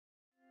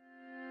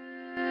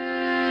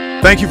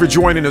Thank you for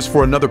joining us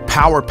for another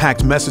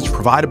power-packed message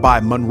provided by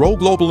Munroe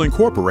Global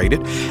Incorporated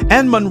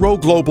and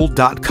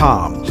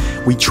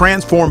MunroeGlobal.com. We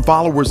transform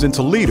followers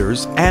into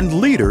leaders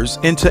and leaders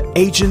into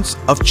agents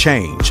of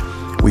change.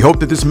 We hope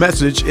that this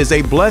message is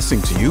a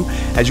blessing to you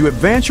as you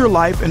advance your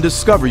life and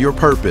discover your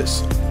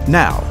purpose.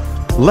 Now,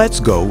 let's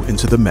go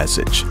into the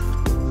message.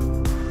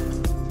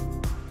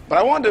 But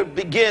I want to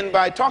begin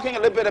by talking a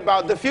little bit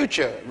about the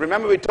future.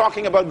 Remember, we're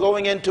talking about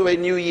going into a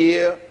new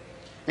year,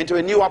 into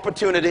a new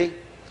opportunity,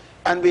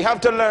 and we have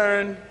to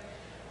learn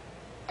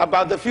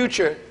about the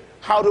future,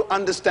 how to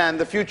understand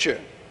the future.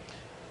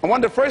 And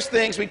one of the first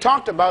things we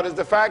talked about is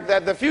the fact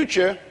that the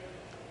future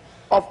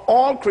of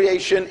all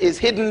creation is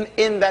hidden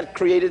in that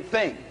created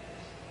thing.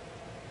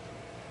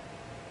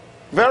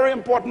 Very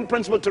important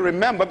principle to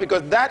remember,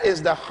 because that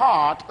is the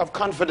heart of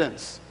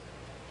confidence.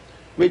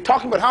 We're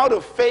talking about how to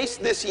face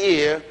this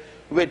year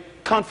with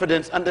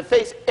confidence and to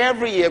face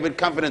every year with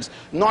confidence,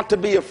 not to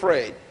be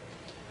afraid.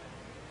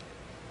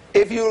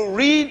 If you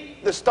read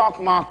the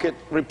stock market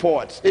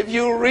reports, if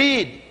you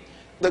read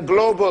the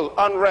global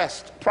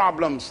unrest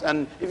problems,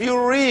 and if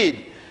you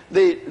read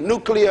the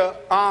nuclear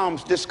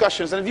arms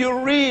discussions, and if you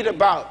read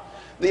about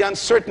the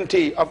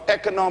uncertainty of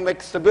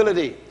economic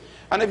stability,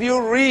 and if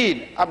you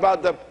read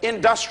about the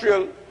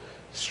industrial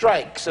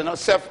strikes and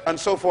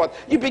so forth,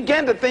 you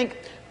begin to think,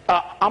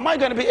 am I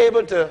going to be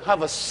able to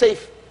have a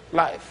safe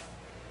life?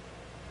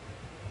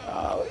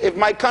 If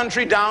my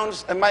country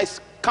my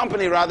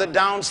company rather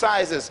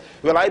downsizes,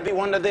 will I be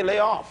one that they lay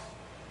off?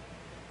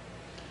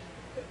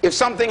 If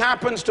something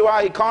happens to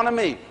our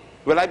economy,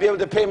 will I be able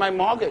to pay my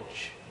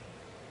mortgage?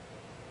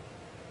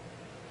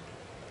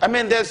 I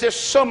mean, there's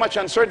just so much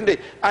uncertainty.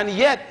 And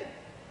yet,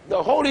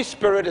 the Holy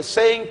Spirit is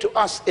saying to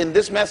us in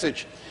this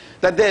message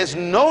that there's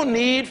no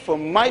need for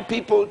my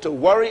people to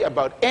worry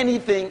about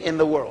anything in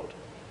the world.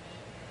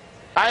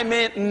 I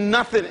mean,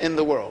 nothing in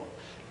the world.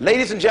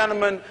 Ladies and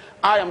gentlemen,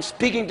 I am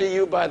speaking to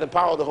you by the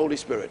power of the Holy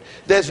Spirit.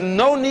 There's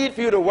no need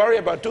for you to worry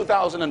about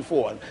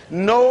 2004.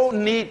 No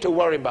need to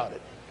worry about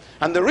it.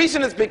 And the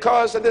reason is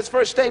because of this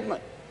first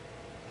statement.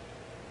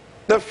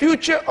 The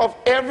future of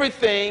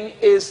everything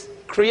is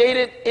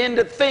created in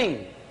the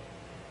thing.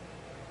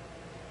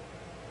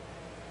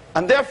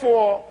 And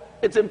therefore,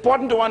 it's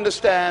important to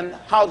understand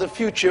how the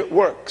future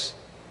works.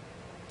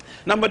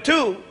 Number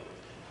two,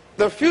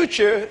 the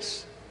future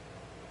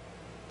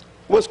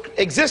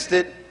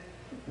existed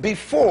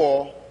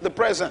before the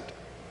present.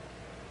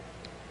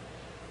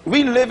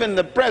 We live in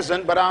the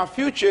present, but our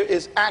future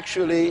is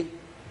actually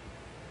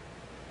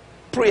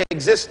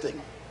pre-existing.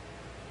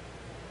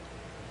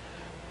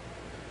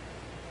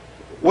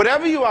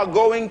 Whatever you are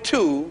going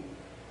to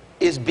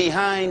is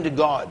behind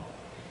God.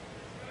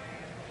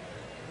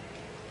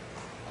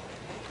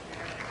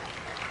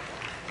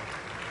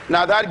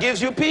 Now that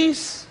gives you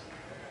peace,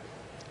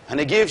 and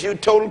it gives you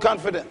total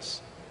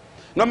confidence.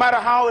 No matter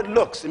how it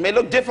looks, it may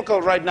look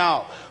difficult right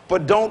now,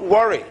 but don't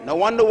worry. No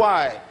wonder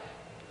why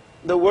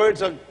the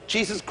words of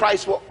Jesus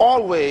Christ were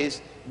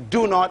always,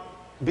 do not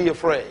be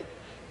afraid.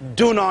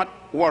 Do not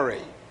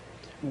worry.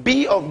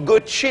 Be of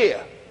good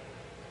cheer.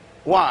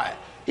 Why?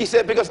 He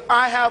said, because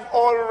I have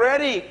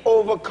already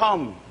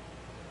overcome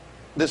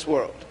this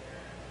world.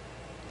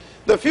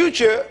 The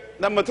future,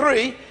 number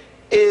three,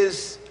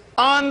 is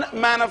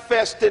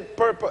unmanifested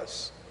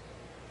purpose.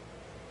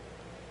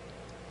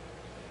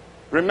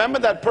 Remember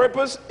that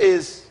purpose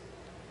is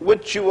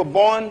what you were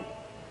born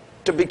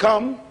to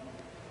become,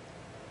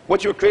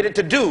 what you were created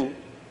to do,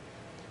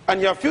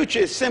 and your future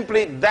is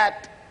simply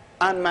that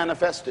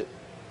unmanifested.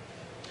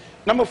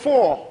 Number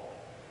four,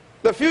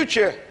 the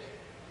future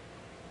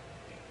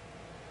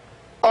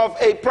of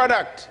a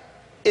product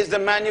is the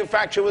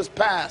manufacturer's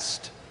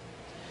past.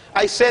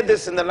 I said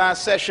this in the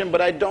last session,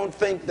 but I don't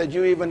think that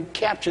you even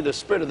capture the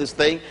spirit of this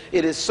thing.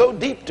 It is so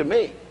deep to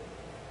me.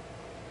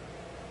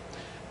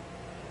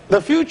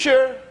 The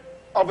future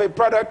of a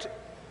product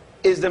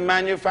is the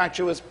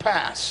manufacturer's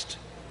past.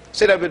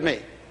 Say that with me.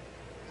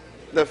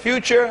 The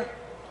future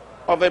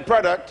of a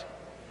product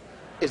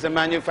is the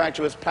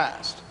manufacturer's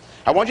past.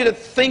 I want you to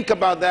think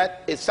about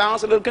that. It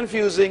sounds a little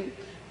confusing,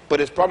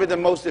 but it's probably the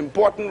most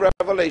important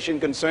revelation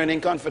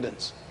concerning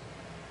confidence.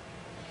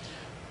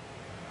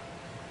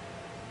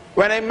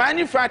 When a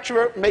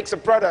manufacturer makes a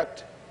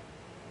product,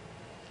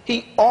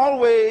 he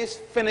always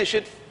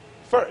finishes it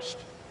first.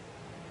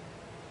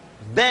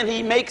 Then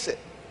he makes it.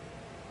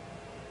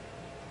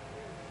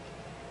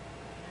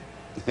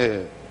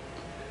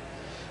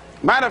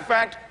 Matter of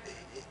fact,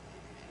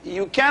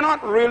 you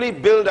cannot really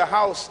build a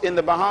house in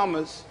the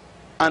Bahamas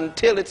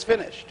until it's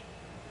finished.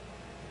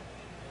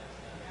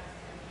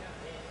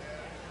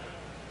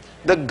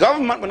 The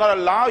government will not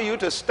allow you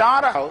to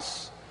start a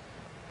house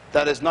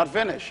that is not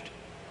finished.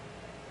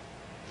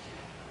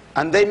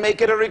 And they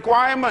make it a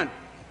requirement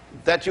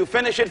that you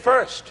finish it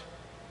first.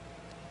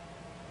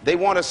 They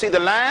want to see the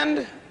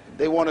land.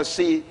 They want to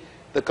see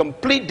the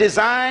complete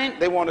design.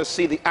 They want to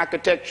see the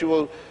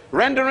architectural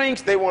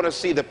renderings, they want to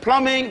see the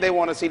plumbing, they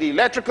want to see the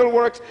electrical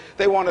works,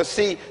 they want to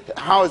see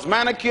how it's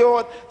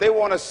manicured, they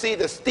want to see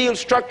the steel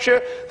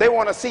structure, they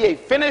want to see a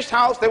finished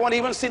house, they want to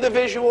even see the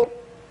visual.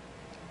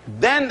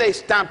 Then they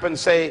stamp and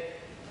say,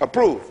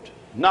 approved.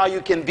 Now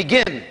you can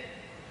begin.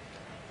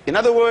 In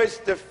other words,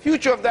 the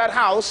future of that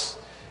house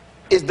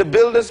is the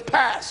builder's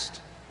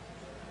past.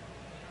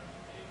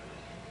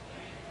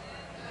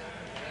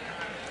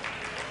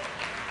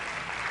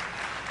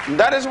 And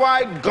that is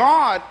why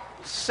God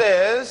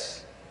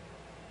says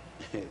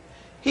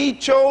he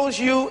chose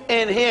you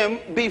in him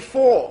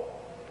before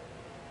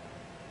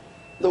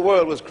the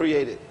world was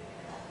created.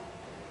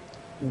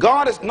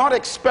 God is not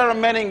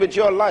experimenting with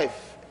your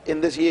life in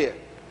this year.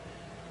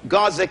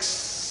 God's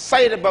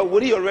excited about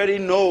what he already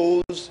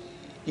knows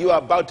you are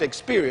about to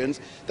experience,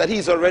 that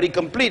he's already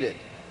completed.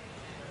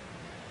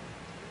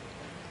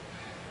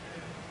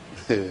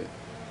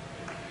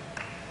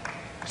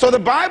 So the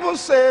Bible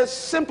says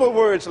simple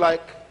words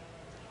like,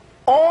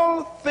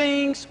 all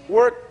things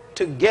work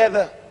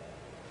together,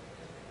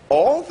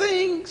 all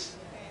things,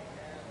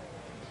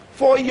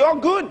 for your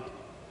good,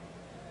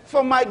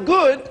 for my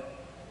good.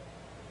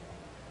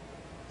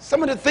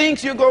 Some of the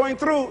things you're going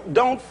through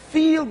don't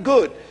feel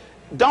good,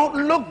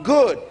 don't look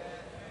good,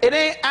 it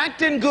ain't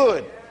acting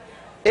good,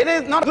 it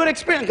is not a good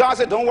experience. God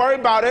said, don't worry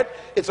about it,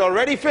 it's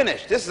already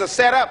finished. This is a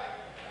setup.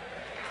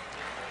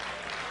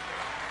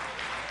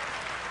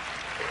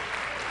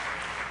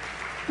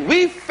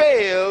 We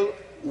fail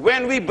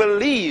when we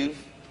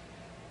believe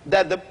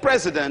that the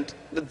present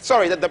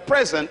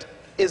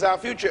is our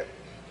future.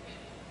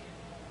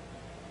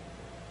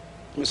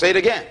 Let me say it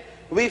again.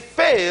 We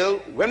fail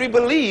when we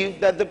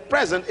believe that the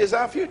present is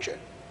our future.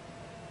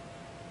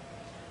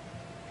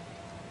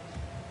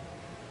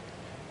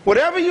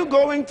 Whatever you're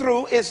going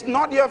through is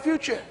not your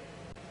future.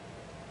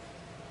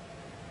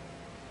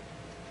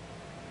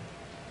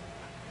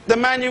 The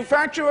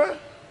manufacturer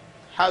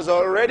has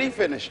already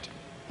finished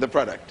the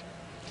product.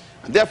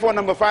 And therefore,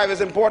 number 5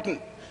 is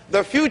important.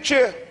 The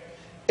future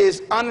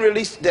is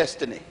unreleased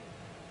destiny.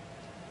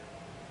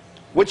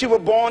 What you were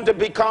born to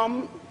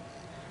become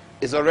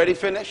is already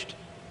finished.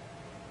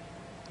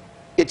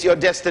 It's your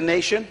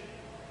destination.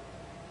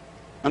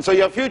 And so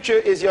your future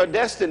is your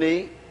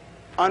destiny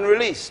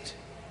unreleased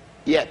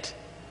yet.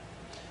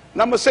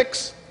 Number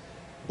 6,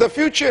 the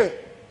future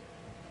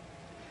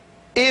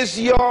is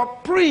your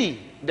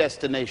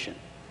predestination.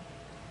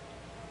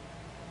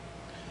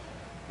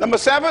 Number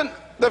 7,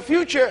 the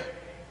future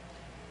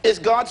is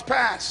God's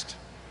past.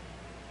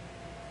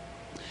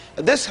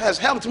 This has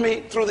helped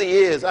me through the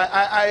years.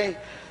 I've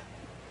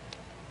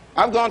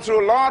gone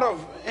through a lot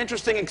of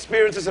interesting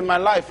experiences in my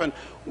life, and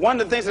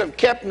one of the things that have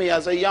kept me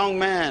as a young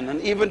man,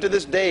 and even to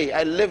this day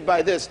I live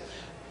by this,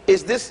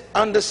 is this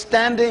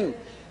understanding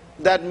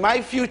that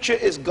my future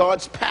is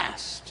God's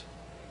past.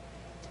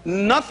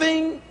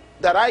 Nothing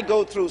that I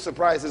go through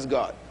surprises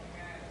God.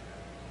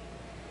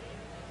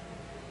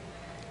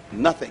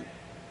 Nothing.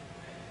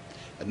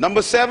 And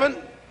number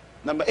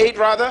 8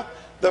 rather,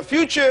 the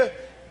future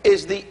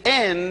is the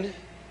end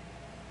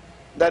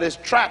that is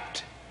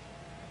trapped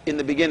in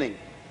the beginning.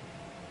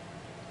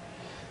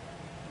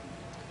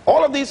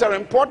 All of these are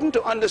important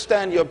to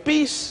understand your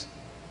peace.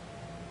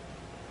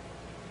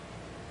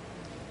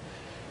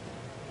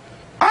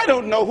 I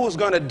don't know who's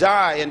going to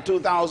die in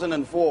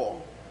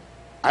 2004.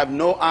 I have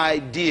no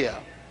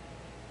idea.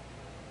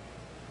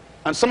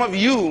 And some of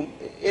you,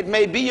 it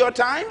may be your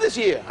time this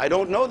year. I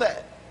don't know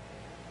that.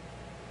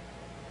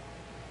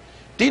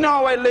 Do you know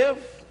how I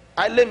live?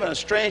 I live in a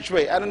strange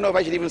way. I don't know if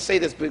I should even say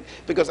this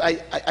because I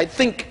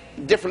think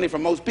differently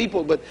from most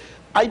people, but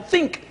I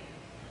think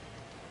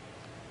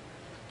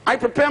I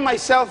prepare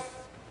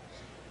myself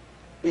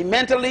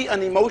mentally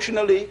and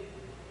emotionally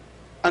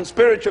and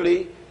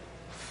spiritually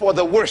for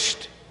the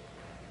worst.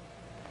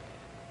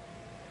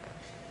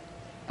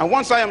 And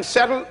once I am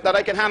settled that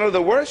I can handle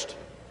the worst,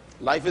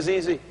 life is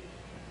easy.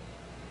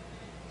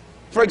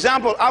 For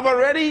example, I've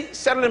already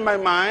settled in my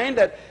mind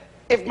that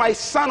if my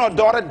son or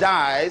daughter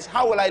dies,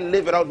 how will I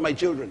live without my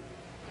children?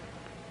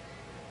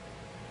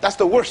 That's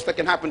the worst that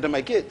can happen to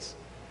my kids,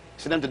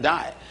 for them to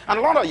die. And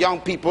a lot of young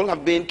people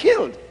have been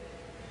killed.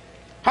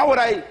 How would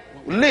I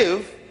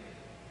live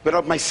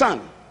without my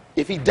son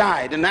if he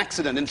died in an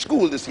accident in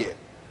school this year?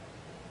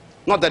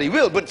 Not that he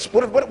will, but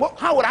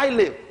how would I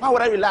live? How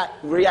would I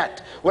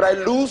react? Would I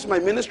lose my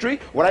ministry?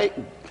 Would I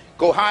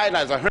go hide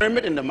as a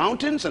hermit in the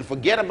mountains and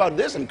forget about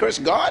this and curse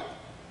God?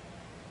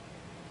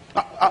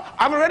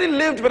 I've already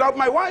lived without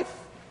my wife.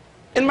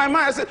 In my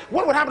mind, I said,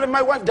 what would happen if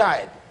my wife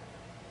died?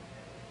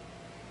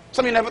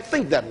 Some of you never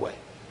think that way.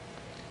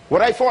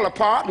 Would I fall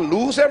apart and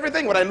lose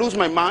everything? Would I lose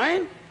my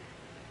mind?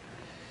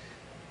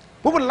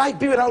 What would life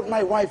be without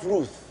my wife,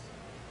 Ruth?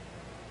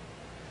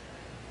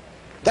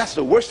 That's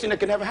the worst thing that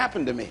can ever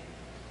happen to me.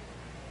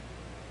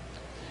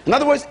 In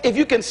other words, if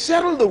you can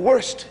settle the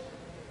worst,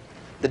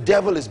 the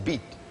devil is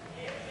beat.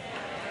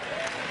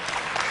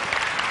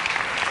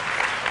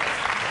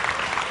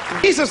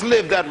 Jesus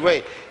lived that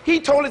way. He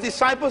told his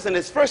disciples in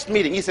his first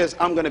meeting, he says,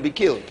 I'm going to be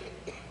killed.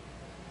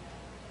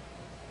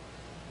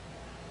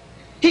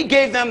 He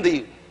gave them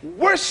the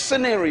worst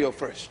scenario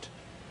first.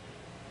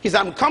 He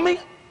said, I'm coming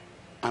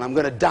and I'm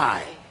going to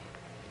die.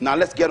 Now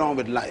let's get on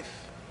with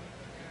life.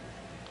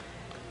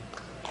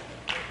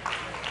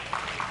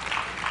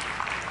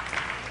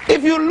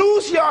 If you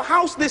lose your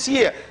house this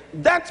year,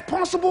 that's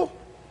possible.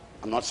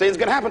 I'm not saying it's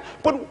going to happen,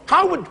 but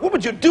what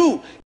would you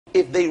do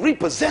if they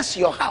repossess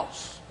your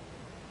house?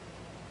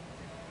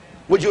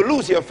 Would you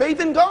lose your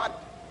faith in God?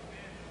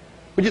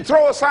 Would you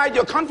throw aside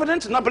your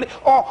confidence and not believe?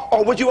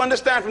 Or would you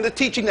understand from the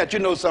teaching that you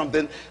know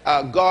something?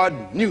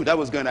 God knew that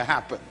was going to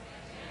happen.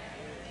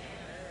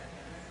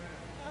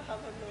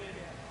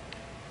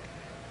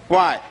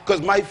 Why?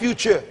 Because my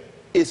future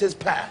is his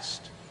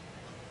past.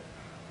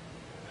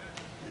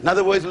 In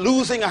other words,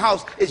 losing a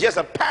house is just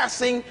a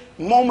passing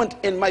moment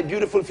in my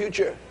beautiful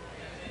future.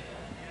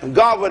 And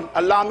God would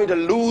allow me to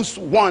lose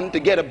one to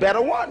get a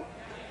better one.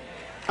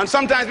 And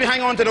sometimes we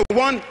hang on to the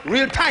one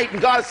real tight, and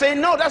God is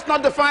saying, no, that's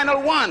not the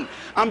final one.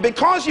 And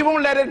because you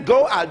won't let it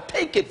go, I'll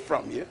take it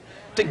from you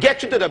to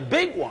get you to the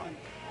big one.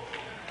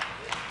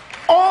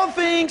 All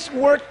things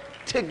work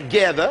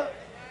together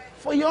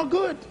for your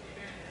good.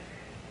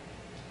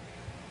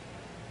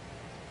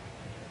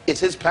 It's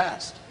his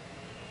past.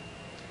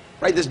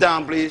 Write this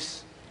down,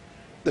 please.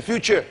 The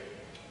future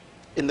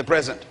in the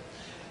present.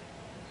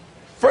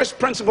 First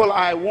principle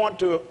I want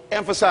to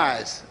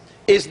emphasize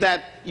is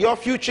that your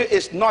future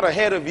is not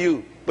ahead of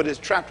you, but is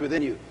trapped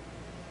within you.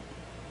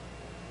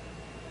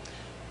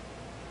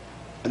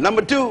 And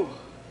number two,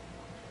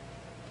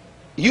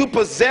 you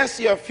possess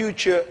your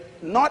future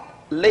not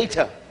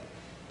later,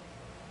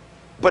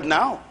 but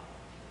now.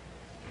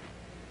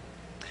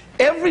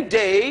 Every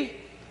day,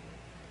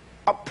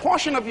 a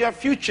portion of your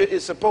future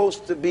is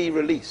supposed to be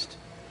released.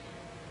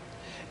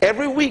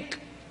 Every week,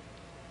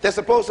 there's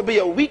supposed to be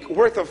a week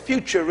worth of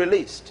future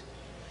released.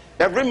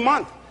 Every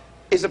month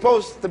is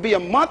supposed to be a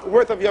month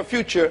worth of your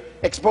future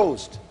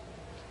exposed.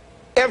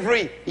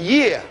 Every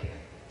year,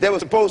 there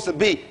was supposed to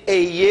be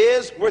a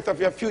year's worth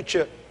of your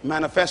future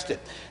manifested.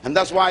 And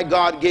that's why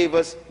God gave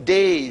us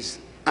days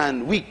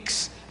and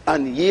weeks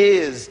and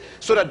years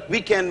so that we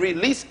can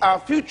release our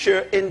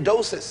future in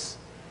doses.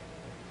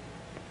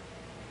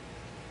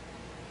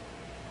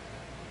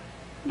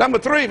 Number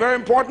three, very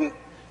important,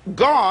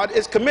 God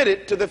is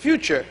committed to the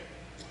future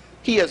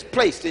he has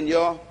placed in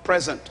your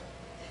present.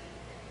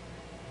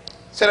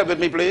 Say that with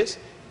me, please.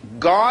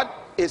 God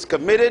is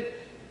committed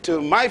to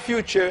my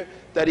future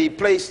that he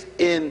placed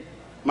in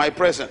my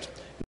present.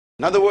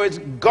 In other words,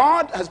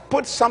 God has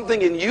put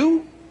something in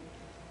you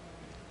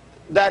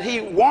that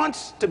he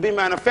wants to be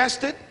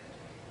manifested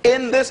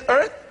in this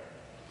earth,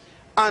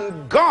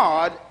 and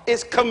God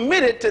is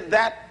committed to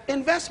that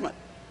investment,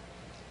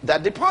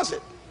 that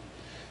deposit.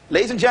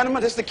 Ladies and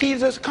gentlemen, this is the key to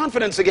this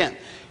confidence again.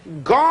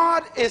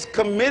 God is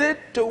committed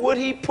to what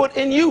he put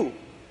in you.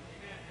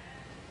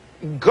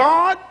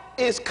 God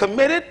is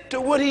committed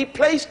to what he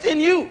placed in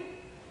you.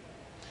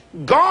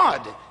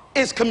 God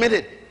is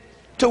committed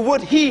to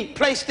what he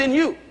placed in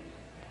you.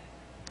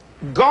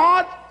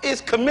 God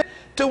is committed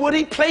to what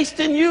he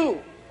placed in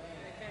you.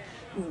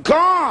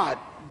 God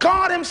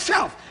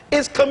himself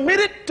is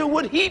committed to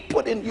what he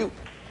put in you.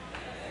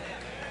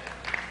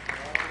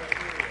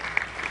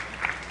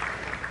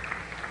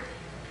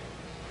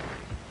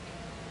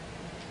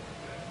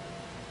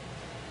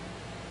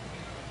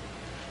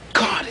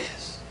 God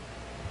is.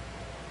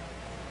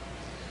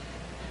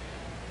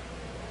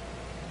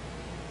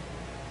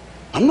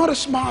 I'm not a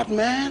smart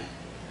man.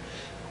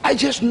 I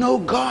just know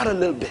God a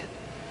little bit.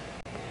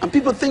 And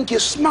people think you're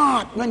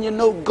smart when you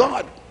know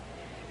God.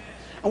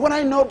 And what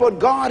I know about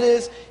God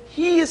is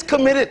he is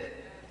committed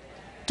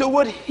to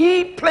what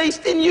he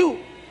placed in you.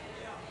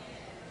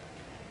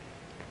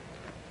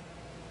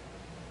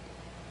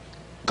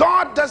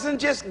 God doesn't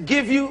just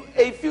give you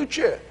a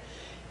future.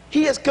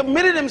 He has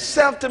committed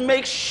himself to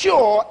make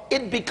sure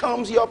it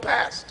becomes your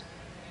past.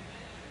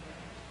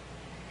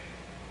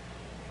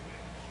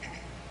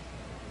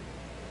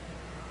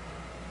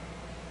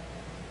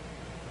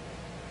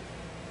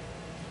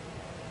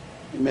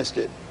 You missed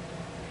it.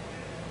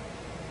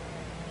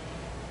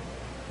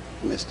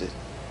 You missed it.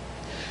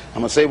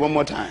 I'm going to say it one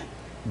more time.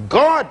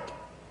 God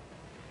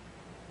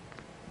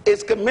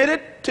is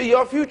committed to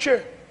your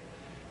future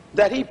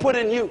that he put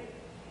in you.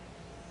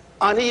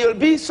 And he'll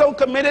be so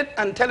committed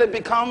until it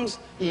becomes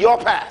your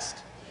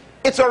past.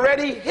 It's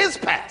already his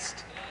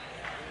past.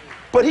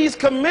 But he's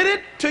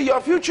committed to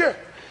your future.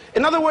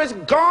 In other words,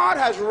 God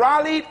has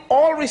rallied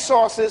all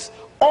resources,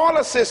 all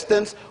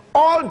assistance,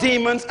 all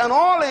demons, and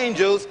all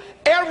angels,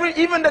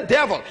 even the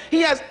devil.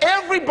 He has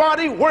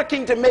everybody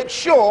working to make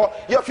sure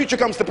your future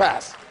comes to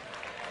pass.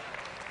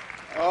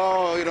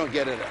 Oh, you don't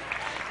get it.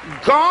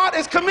 God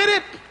is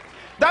committed.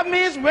 That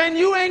means when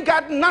you ain't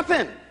got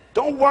nothing,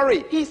 don't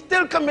worry. He's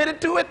still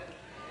committed to it.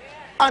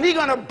 And he's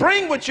going to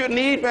bring what you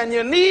need when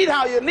you need,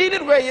 how you need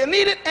it, where you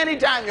need it,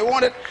 anytime you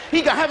want it.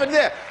 He can have it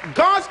there.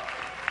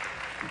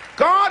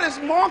 God is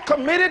more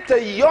committed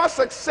to your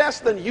success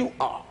than you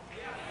are.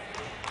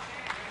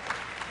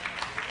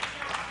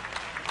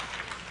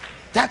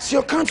 That's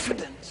your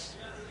confidence.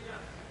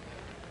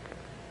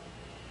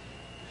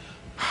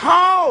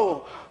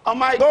 no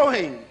am I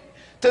going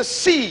to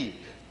see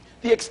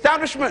the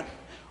establishment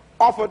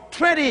of a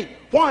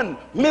 $21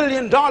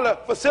 million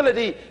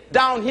facility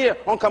down here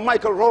on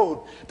Carmichael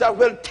Road that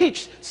will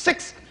teach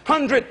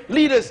 600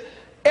 leaders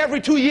every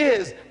 2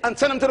 years and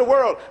send them to the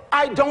world.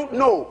 I don't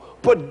know,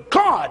 but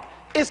God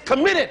is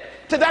committed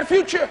to that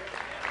future.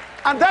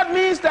 And that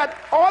means that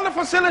all the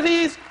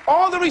facilities,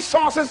 all the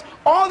resources,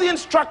 all the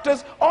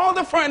instructors, all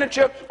the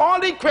furniture,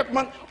 all the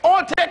equipment,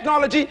 all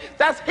technology,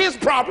 that's his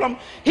problem.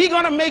 He's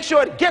going to make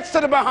sure it gets to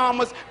the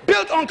Bahamas,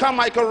 built on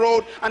Carmichael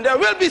Road, and there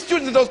will be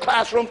students in those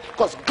classrooms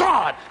because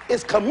God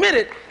is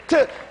committed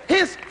to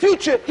his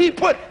future he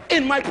put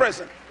in my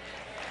present.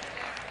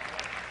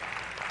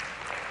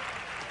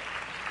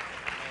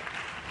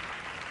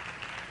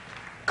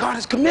 God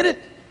is committed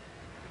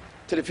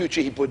to the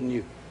future he put in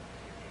you.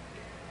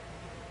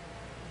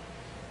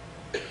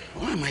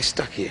 Why am I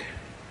stuck here?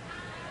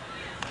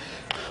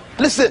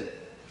 Listen,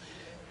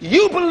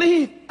 you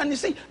believe, and you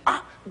see,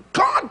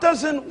 God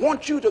doesn't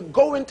want you to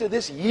go into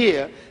this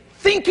year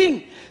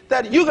thinking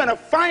that you're going to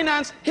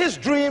finance his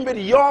dream with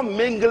your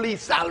mingly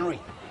salary.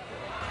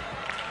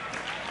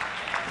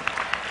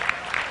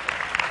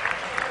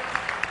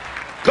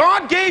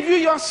 God gave you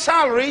your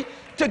salary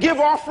to give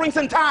offerings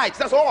and tithes,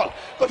 that's all.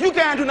 Because you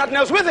can't do nothing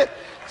else with it.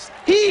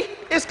 He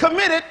is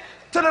committed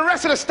to the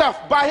rest of the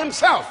stuff by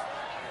himself.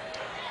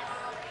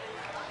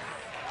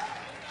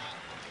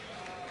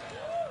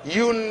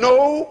 You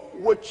know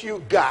what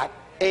you got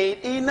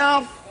ain't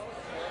enough.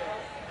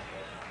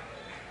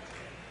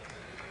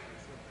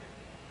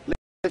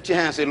 Lift your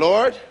hand and say,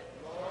 Lord,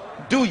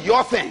 do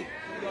your thing.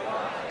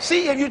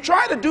 See, if you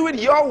try to do it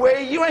your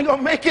way, you ain't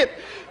gonna make it.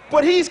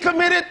 But he's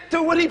committed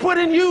to what he put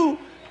in you.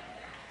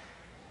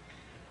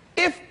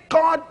 If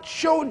God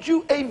showed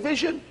you a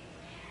vision,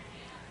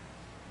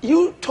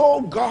 you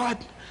told God,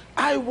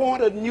 I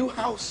want a new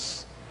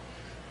house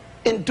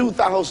in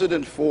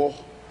 2004.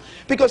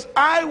 Because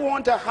I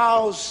want to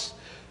house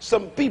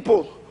some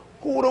people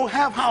who don't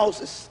have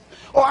houses.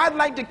 Or I'd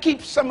like to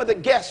keep some of the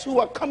guests who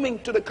are coming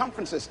to the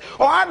conferences.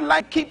 Or I'd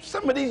like to keep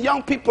some of these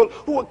young people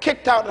who are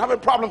kicked out and having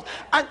problems.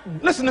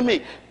 Listen to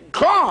me.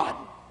 God,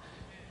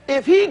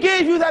 if he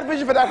gave you that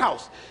vision for that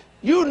house,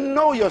 you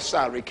know your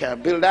salary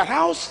can't build that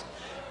house.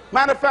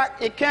 Matter of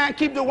fact, it can't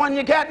keep the one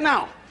you got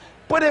now.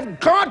 But if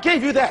God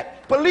gave you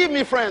that, believe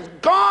me, friends,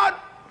 God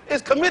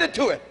is committed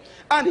to it.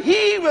 And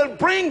he will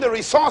bring the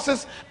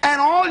resources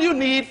and all you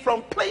need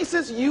from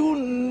places you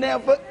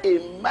never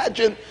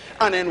imagined.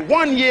 And in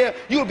 1 year,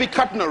 you'll be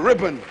cutting a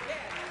ribbon.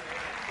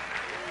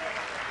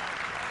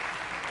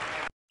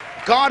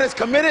 God is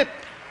committed.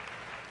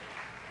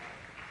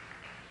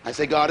 I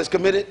say God is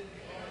committed.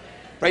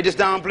 Write this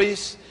down,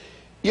 please.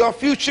 Your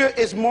future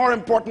is more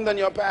important than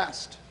your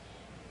past.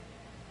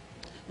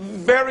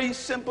 Very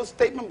simple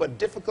statement, but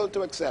difficult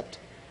to accept.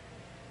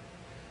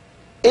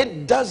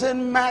 It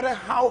doesn't matter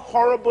how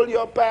horrible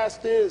your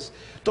past is.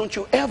 Don't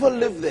you ever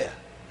live there.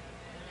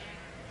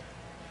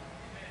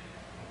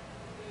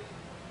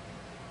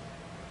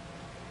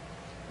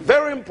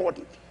 Very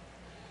important.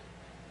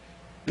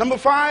 Number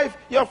 5,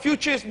 your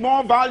future is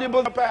more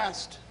valuable than your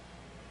past.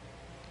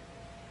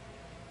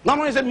 Not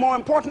only is it more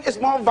important, it's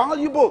more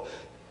valuable.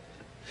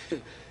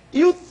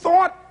 You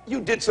thought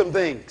you did some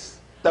things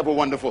that were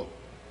wonderful.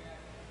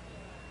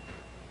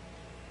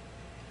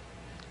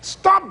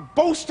 Stop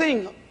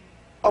boasting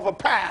of a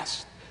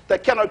past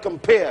that cannot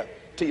compare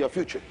to your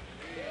future.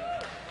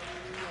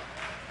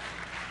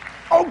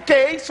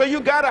 Okay, so you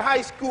got a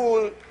high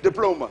school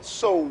diploma.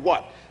 So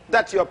what?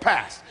 That's your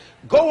past.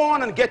 Go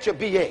on and get your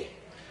BA.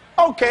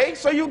 Okay,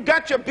 so you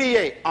got your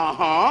BA.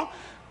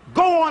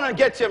 Go on and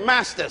get your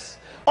master's.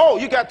 Oh,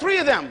 you got 3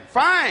 of them.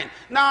 Fine.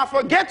 Now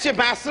forget your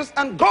master's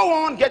and go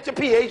on and get your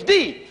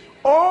PhD.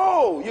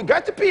 Oh, you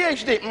got your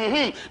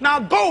PhD. Now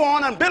go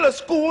on and build a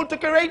school to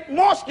create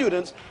more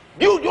students.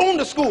 You own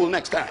the school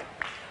next time.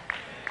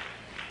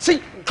 See,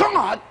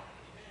 God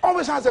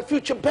always has a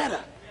future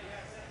better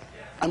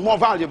and more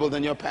valuable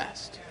than your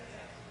past.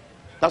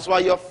 That's why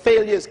your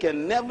failures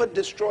can never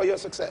destroy your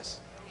success.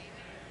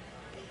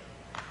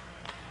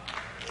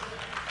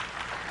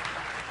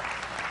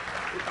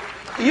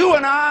 You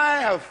and I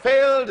have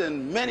failed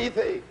in many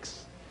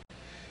things,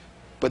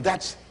 but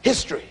that's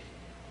history.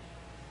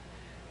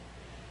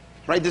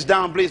 Write this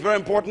down, please, very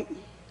important.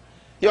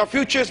 Your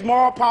future is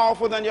more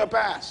powerful than your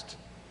past.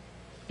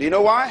 Do you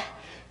know why?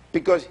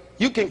 Because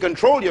you can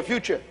control your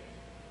future.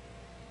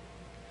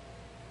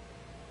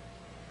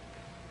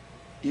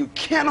 You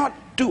cannot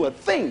do a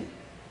thing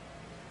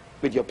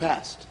with your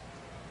past.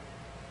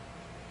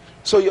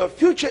 So your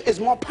future is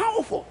more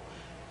powerful.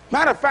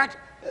 Matter of fact,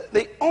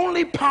 the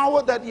only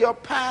power that your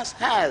past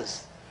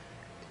has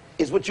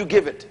is what you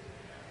give it.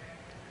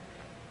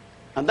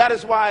 And that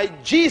is why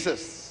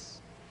Jesus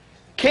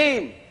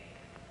came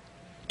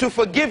to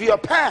forgive your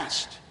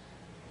past,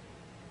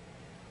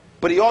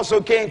 but he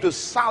also came to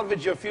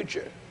salvage your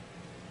future.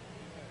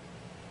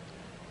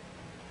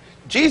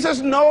 Jesus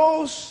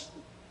knows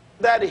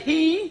that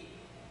he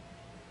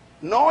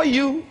nor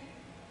you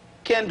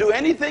can do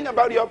anything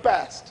about your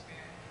past,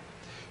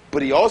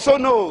 but he also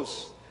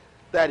knows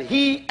that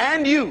he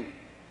and you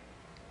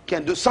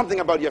can do something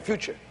about your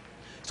future.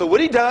 So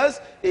what he does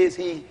is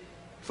he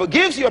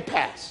forgives your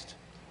past,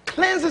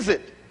 cleanses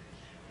it,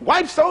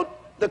 wipes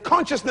out the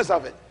consciousness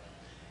of it,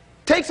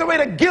 takes away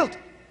the guilt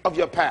of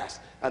your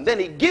past, and then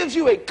he gives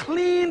you a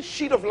clean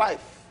sheet of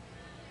life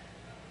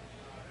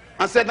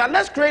and said, now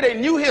let's create a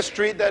new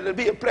history that will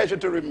be a pleasure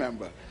to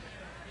remember.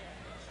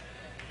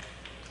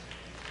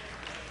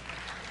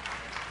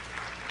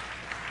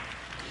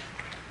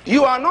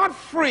 You are not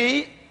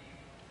free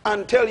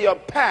until your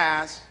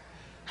past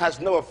has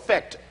no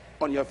effect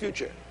on your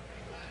future.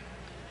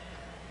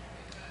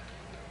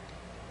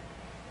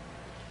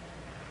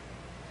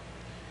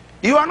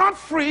 You are not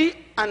free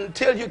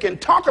until you can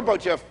talk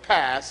about your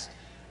past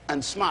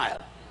and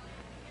smile.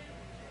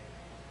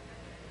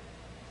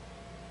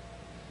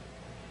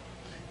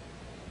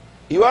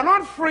 You are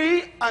not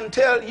free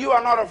until you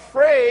are not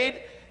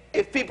afraid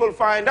if people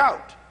find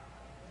out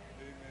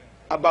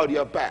about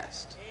your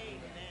past.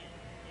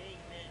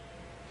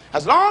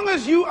 As long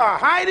as you are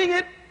hiding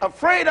it,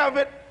 afraid of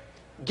it,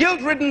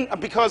 guilt-ridden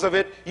because of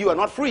it, you are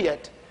not free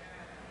yet.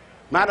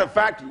 Matter of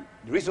fact,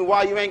 the reason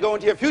why you ain't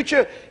going to your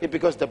future is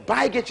because the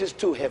baggage is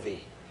too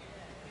heavy.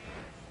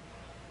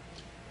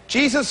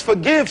 Jesus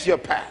forgives your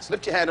past.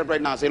 Lift your hand up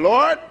right now and say,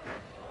 Lord,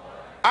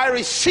 I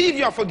receive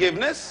your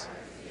forgiveness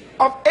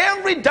of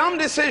every dumb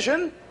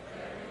decision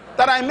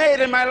that I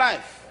made in my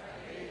life.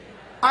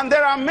 And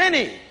there are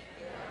many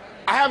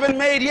I haven't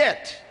made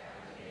yet.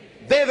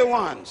 They're the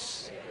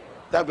ones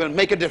that will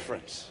make a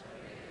difference.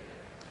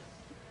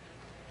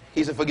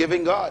 He's a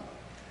forgiving God.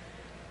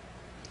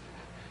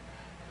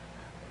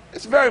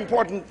 It's a very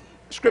important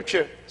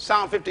scripture,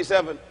 Psalm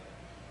 57.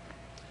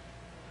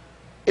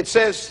 It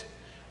says,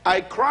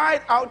 I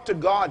cried out to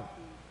God,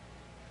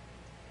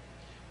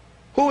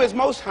 who is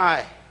most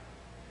high,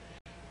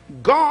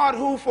 God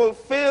who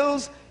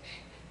fulfills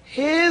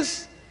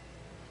his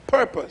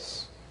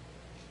purpose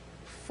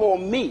for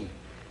me.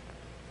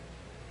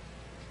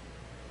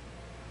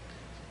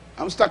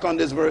 I'm stuck on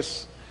this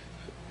verse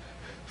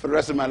for the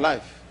rest of my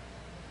life.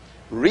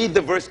 Read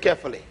the verse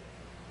carefully.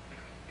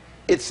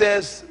 It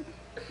says,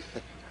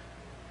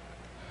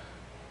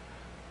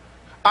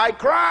 I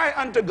cry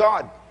unto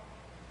God.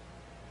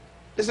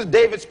 This is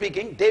David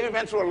speaking. David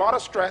went through a lot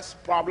of stress,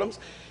 problems.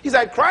 He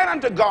said, I cried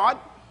unto God,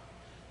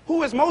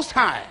 who is most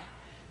high.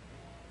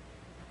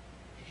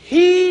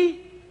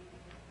 He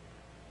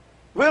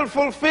will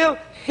fulfill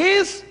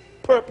his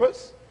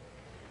purpose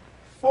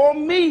for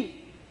me.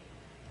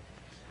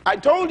 I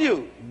told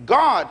you,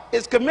 God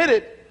is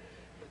committed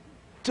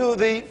to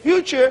the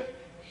future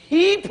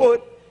he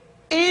put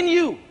in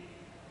you.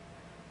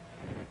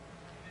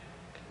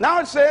 Now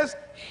it says,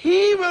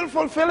 he will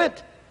fulfill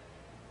it.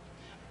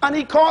 And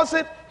he calls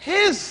it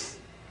his.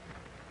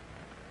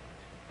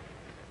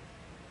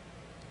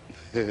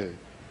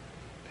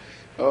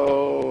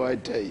 Oh, I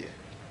tell you.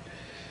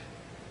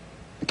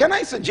 Can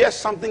I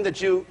suggest something that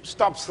you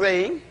stop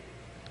saying?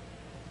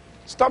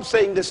 Stop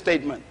saying this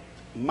statement,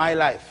 my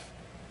life.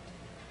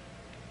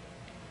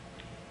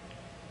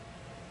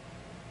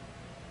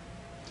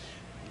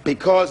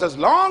 Because as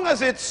long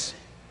as it's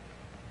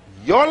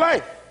your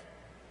life,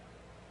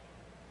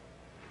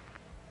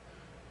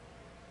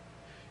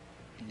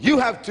 you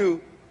have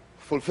to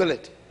fulfill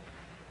it.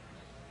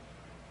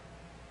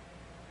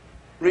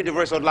 Read the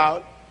verse out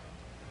loud.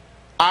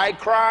 I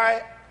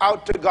cry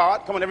out to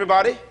God. Come on,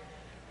 everybody.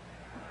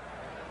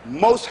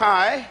 Most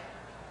high,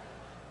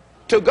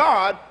 to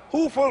God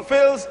who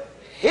fulfills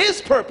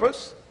his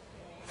purpose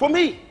for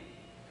me.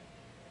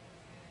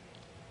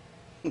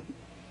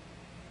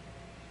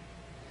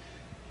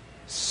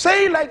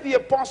 Say like the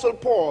Apostle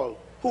Paul,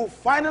 who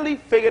finally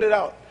figured it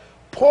out.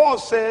 Paul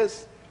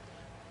says,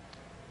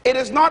 it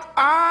is not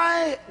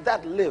I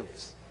that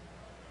lives.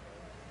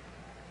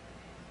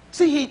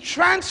 See, he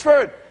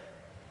transferred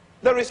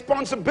the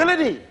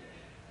responsibility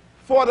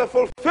for the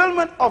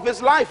fulfillment of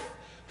his life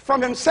from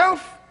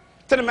himself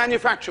to the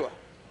manufacturer.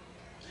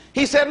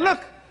 He said,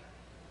 look,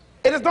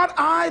 it is not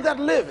I that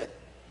liveth,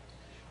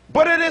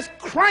 but it is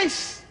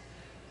Christ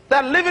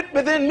that liveth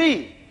within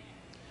me.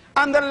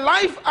 And the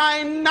life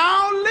I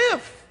now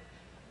live,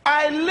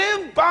 I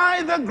live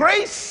by the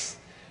grace.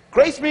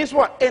 Grace means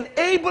what?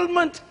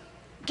 Enablement,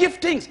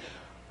 giftings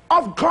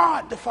of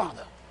God the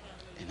Father.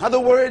 In other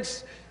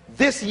words,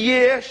 this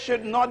year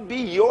should not be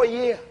your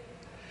year.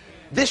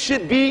 This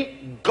should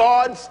be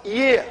God's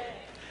year.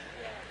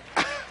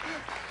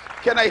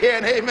 Can I hear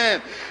an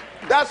amen?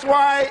 That's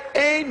why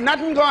ain't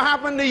nothing gonna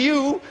happen to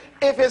you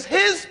if it's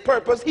his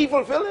purpose he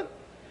fulfill it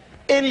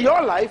in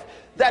your life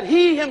that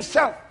he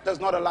himself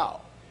does not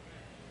allow.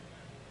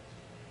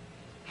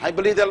 I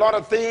believe there are a lot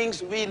of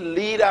things we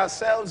lead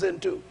ourselves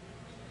into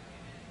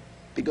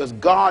because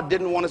God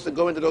didn't want us to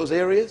go into those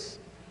areas,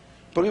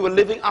 but we were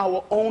living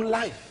our own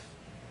life.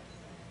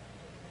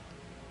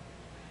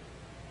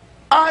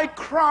 I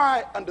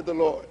cry unto the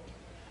Lord.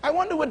 I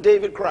wonder what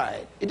David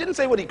cried. He didn't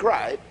say what he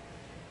cried.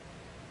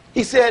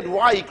 He said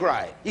why he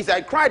cried. He said,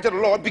 I cried to the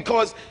Lord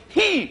because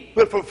he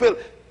will fulfill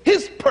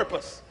his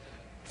purpose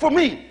for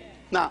me.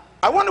 Now,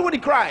 I wonder what he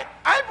cried.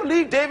 I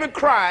believe David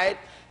cried,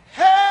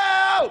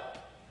 help!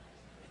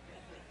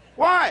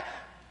 Why?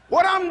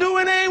 What I'm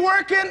doing ain't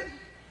working.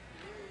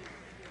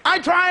 I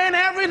trying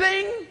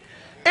everything.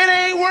 It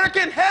ain't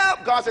working.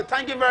 Help! God said,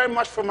 thank you very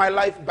much for my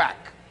life back.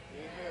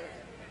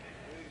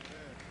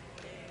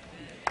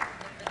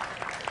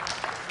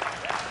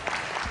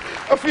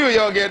 A few of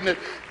y'all getting it.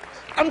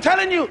 I'm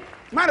telling you,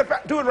 matter of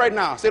fact, do it right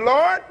now. Say,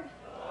 Lord,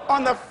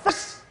 on the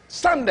first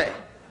Sunday,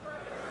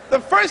 the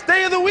first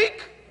day of the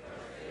week,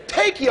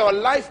 take your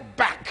life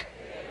back.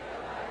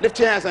 Lift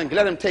your hands and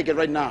let him take it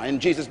right now in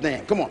Jesus'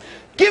 name. Come on.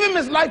 Give him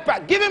his life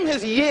back. Give him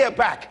his year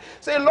back.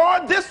 Say,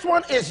 Lord, this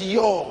one is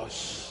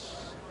yours.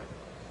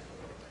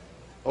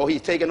 Oh,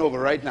 he's taking over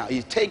right now.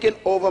 He's taking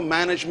over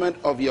management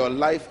of your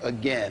life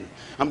again.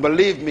 And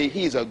believe me,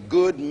 he's a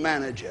good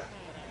manager.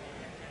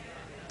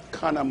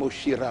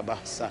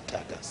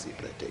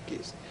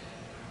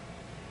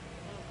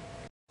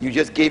 You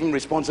just gave him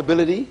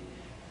responsibility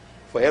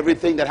for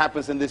everything that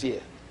happens in this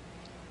year.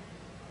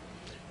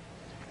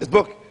 This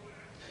book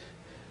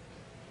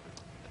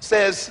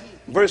says,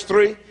 verse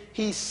 3,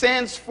 he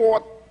sends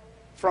forth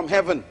from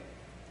heaven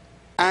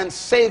and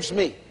saves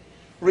me,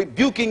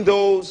 rebuking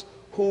those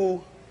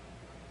who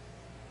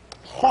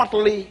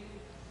haughtily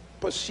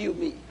pursue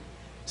me.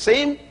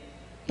 Same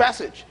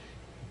passage.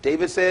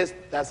 David says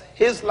that's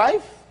his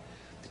life,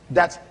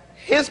 that's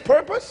his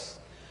purpose,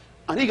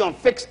 and he's going to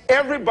fix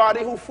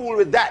everybody who fool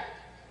with that.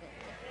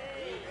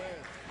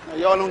 Now,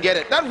 y'all don't get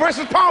it. That verse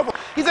is powerful.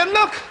 He said,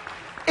 look,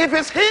 if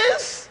it's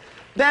his,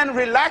 then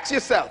relax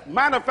yourself.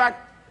 Matter of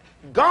fact,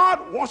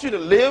 God wants you to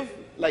live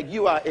like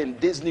you are in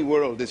Disney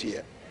World this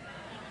year.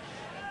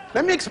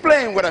 Let me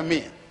explain what I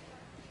mean.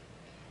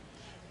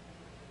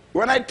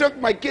 When I took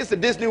my kids to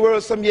Disney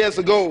World some years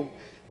ago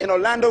in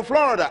Orlando,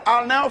 Florida,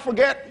 I'll never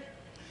forget,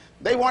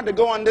 they wanted to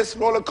go on this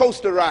roller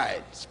coaster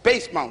ride,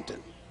 Space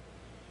Mountain.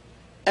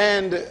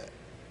 And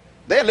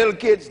they're little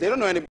kids, they don't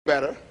know any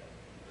better.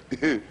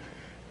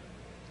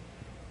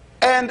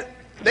 And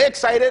they're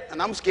excited,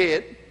 and I'm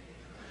scared.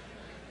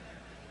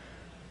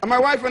 And my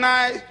wife and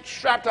I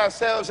strapped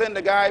ourselves in.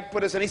 The guy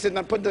put us in. He said,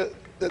 now put the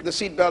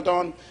seatbelt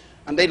on.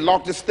 And they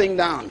locked this thing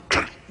down.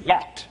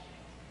 Locked.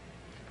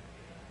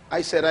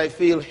 I said, I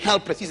feel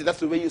helpless. He said,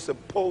 that's the way you're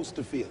supposed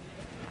to feel.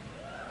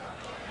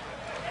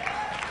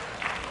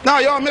 Now,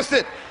 y'all missed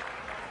it.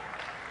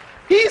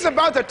 He's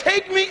about to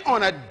take me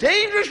on a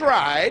dangerous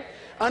ride.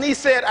 And he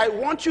said, I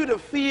want you to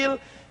feel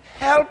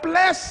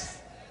helpless.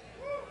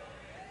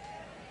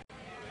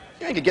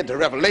 You ain't gonna get the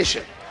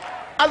revelation.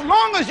 As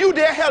long as you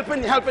there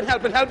helping,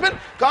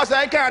 God said,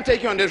 I can't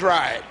take you on this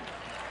ride.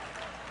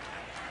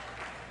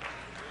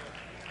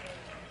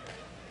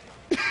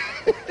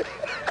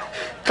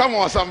 Come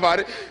on,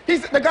 somebody.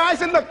 The guy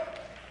said, look,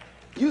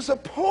 you're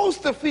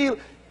supposed to feel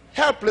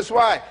helpless.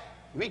 Why?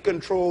 We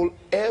control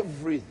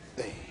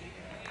everything.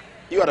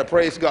 You ought to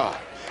praise God.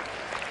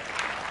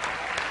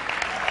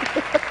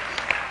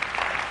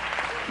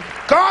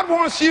 God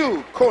wants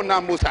you,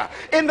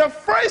 in the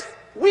first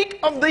week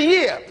of the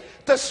year,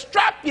 to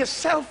strap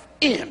yourself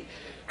in.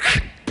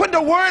 Put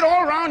the word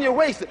all around your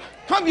waist.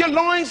 Have your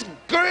loins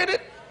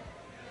girded.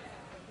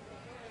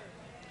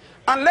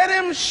 And let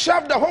him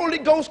shove the Holy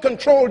Ghost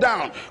control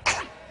down.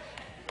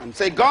 And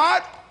say,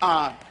 God,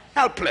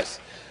 helpless.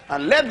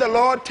 And let the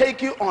Lord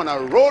take you on a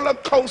roller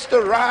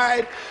coaster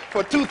ride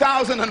for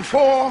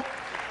 2004.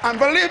 And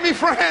believe me,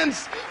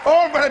 friends,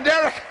 oh, Brother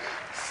Derek,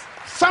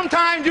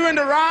 sometime during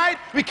the ride,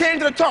 we came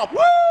to the top.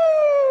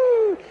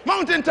 Woo!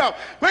 Mountain top.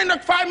 Went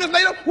up 5 minutes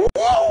later,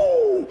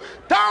 woo!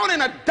 Down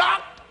in a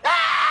dark,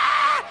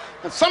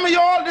 And some of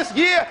y'all this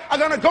year are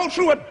going to go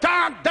through a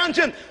dark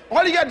dungeon.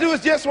 All you got to do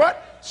is just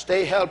what?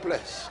 Stay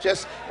helpless.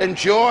 Just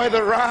enjoy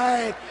the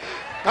ride.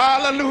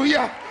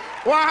 Hallelujah.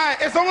 Why?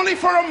 It's only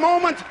for a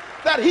moment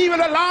that he will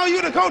allow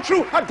you to go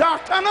through a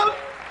dark tunnel.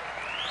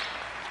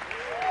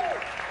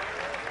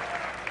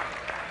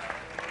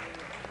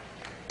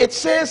 It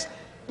says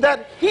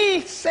that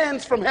he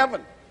sends from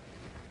heaven.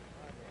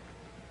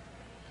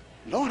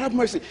 Lord have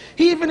mercy.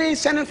 He even ain't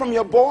sending from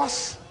your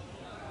boss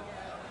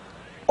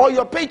or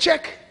your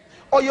paycheck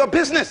or your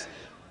business.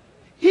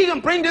 He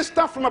can bring this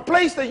stuff from a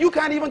place that you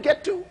can't even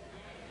get to.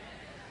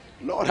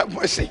 Lord have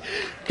mercy.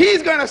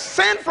 He's going to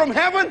send from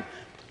heaven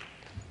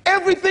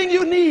everything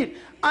you need.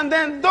 And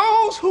then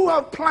those who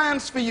have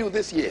plans for you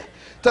this year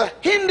to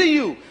hinder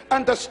you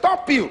and to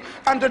stop you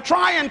and to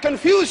try and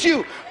confuse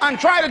you and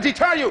try to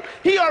deter you,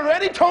 he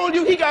already told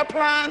you he got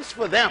plans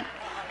for them.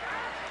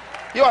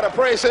 You ought to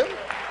praise him.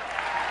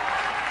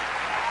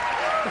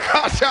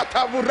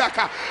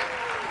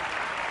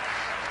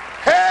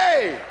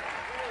 Hey,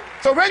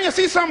 so when you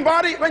see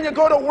somebody, when you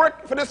go to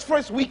work for this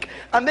first week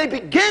and they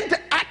begin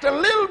to act a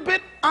little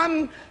bit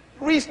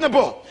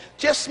unreasonable,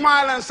 just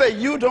smile and say,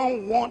 you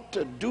don't want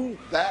to do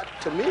that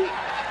to me.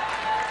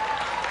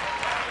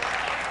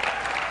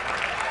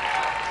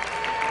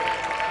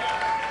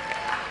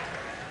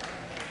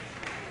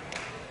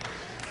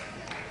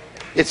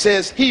 It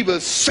says he will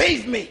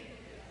save me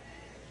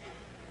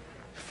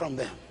from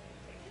them.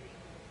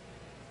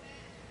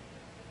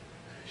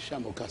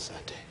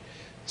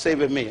 Say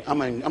with me, I'm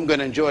going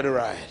to enjoy the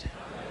ride.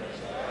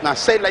 Now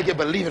say it like you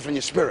believe it from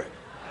your spirit.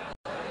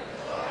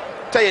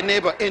 Tell your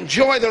neighbor,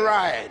 enjoy the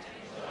ride.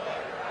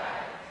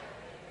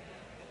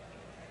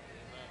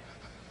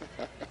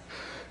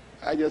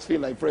 I just feel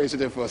like praising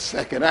him for a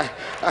second. Let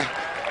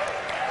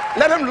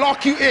him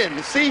lock you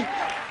in, see?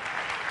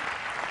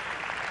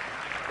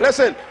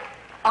 Listen,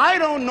 I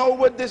don't know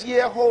what this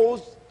year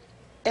holds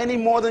any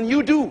more than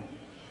you do.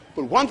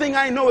 But one thing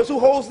I know is who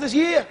holds this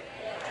year.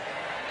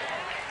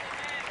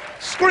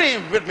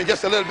 Scream with me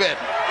just a little bit.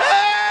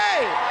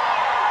 Hey!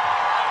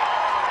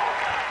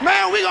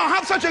 Man, we're going to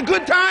have such a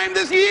good time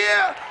this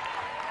year.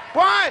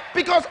 Why?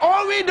 Because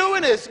all we're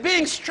doing is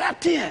being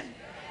strapped in.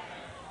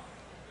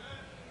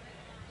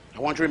 I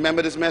want you to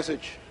remember this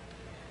message.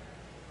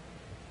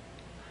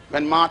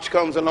 When March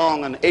comes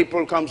along and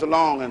April comes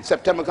along and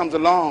September comes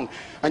along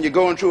and you're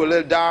going through a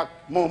little dark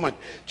moment,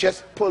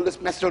 just pull this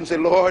message on and say,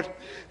 Lord,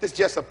 this is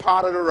just a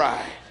part of the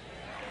ride.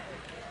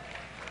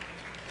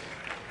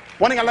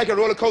 One thing I like a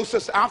roller coaster,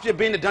 after you've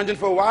been in the dungeon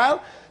for a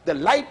while, the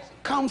light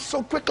comes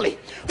so quickly.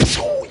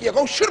 You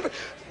go shoot it.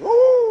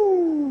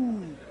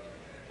 Ooh.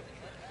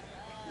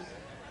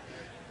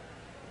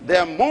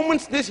 There are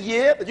moments this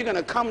year that you're going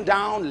to come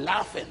down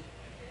laughing.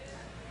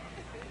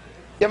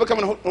 You ever come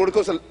on a roller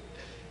coaster?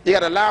 You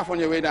got to laugh on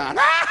your way down.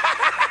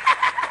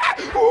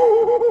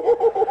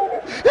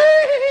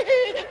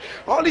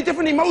 All these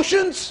different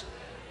emotions.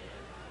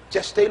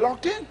 Just stay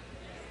locked in.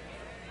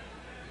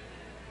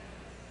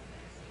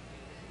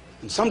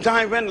 And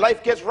sometimes when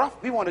life gets rough,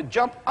 we want to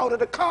jump out of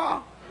the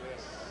car.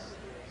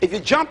 If you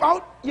jump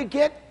out, you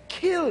get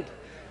killed.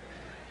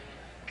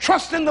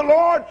 Trust in the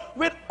Lord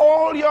with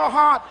all your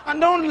heart.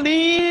 And don't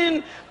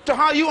lean to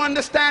how you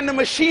understand the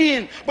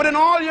machine. But in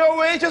all your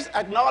ways, just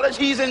acknowledge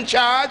He's in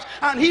charge.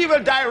 And He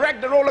will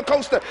direct the roller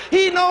coaster.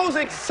 He knows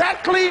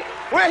exactly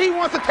where He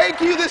wants to take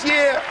you this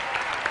year.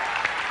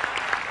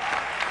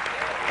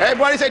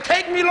 Everybody say,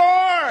 take me,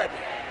 Lord.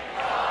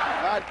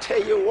 I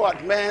tell you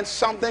what, man,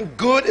 something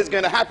good is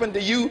going to happen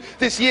to you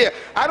this year.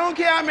 I don't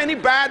care how many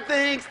bad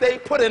things they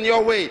put in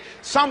your way.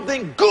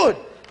 Something good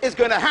is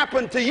going to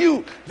happen to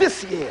you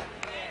this year.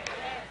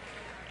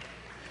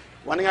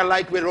 One thing I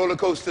like with roller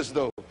coasters,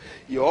 though,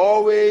 you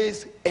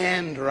always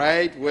end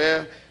right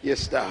where you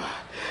start.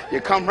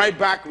 You come right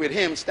back with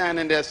Him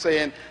standing there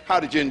saying, how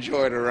did you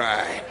enjoy the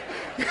ride?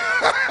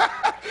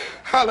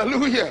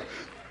 Hallelujah.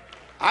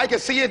 I can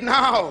see it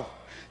now.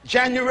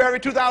 January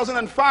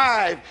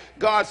 2005,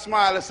 God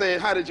smiled and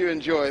said, how did you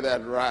enjoy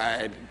that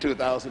ride in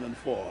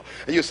 2004?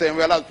 And you're saying,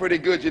 well, that was pretty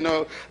good, you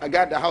know. I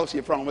got the house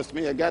you promised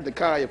me. I got the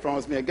car you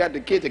promised me. I got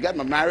the kids. I got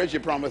my marriage you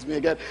promised me. I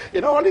got,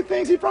 you know, all these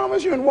things He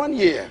promised you in 1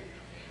 year.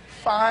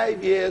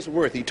 5 years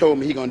worth He told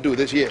me He's going to do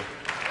this year.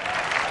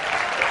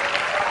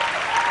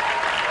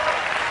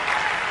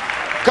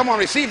 Come on,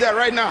 receive that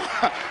right now.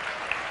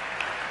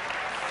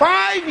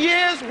 5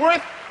 years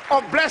worth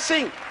of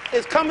blessing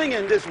is coming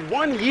in this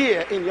 1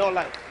 year in your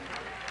life.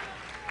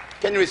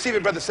 Can you receive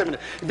it, Brother Simeon?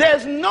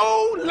 There's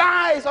no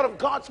lies out of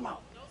God's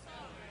mouth.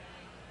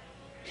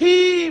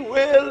 He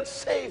will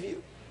save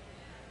you.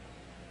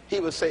 He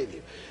will save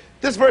you.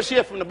 This verse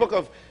here from the book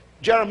of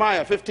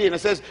Jeremiah 15, it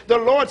says, the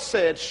Lord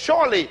said,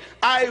 surely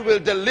I will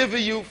deliver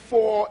you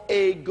for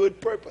a good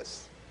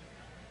purpose.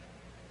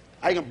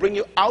 I can bring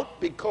you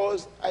out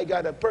because I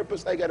got a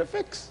purpose I got to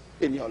fix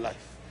in your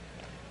life.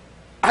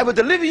 I will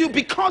deliver you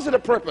because of the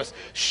purpose.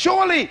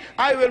 Surely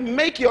I will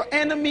make your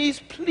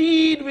enemies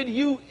plead with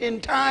you in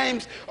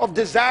times of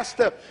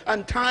disaster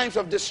and times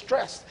of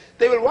distress.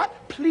 They will what?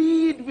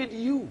 Plead with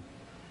you.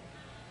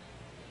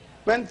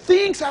 When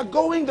things are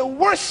going the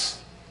worst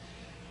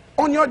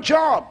on your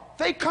job,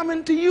 they come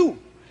into you.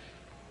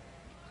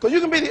 Because you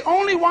can be the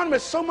only one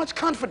with so much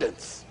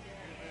confidence.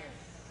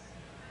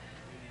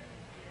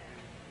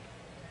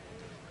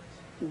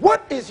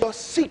 What is your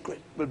secret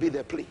will be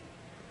their plea.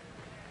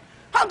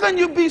 How can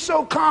you be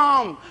so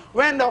calm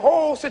when the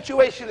whole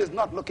situation is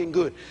not looking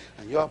good?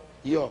 And your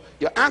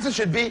answer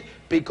should be,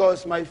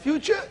 because my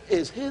future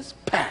is His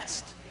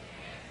past.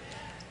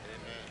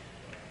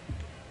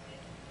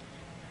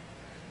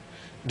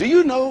 Do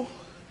you know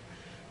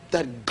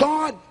that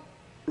God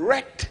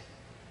wrecked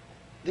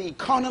the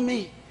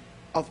economy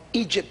of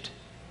Egypt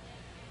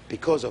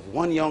because of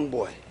one young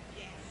boy?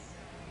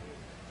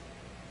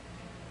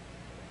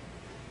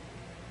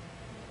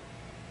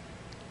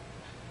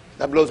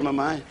 That blows my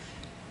mind.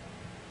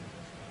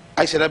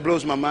 I said, that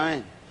blows my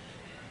mind.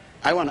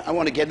 I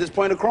want to get this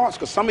point across,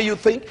 because some of you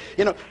think,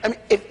 you know, I mean,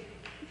 if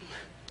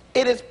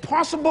it is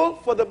possible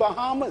for the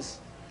Bahamas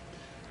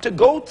to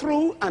go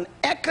through an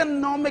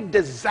economic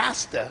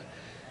disaster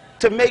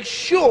to make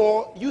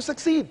sure you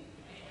succeed.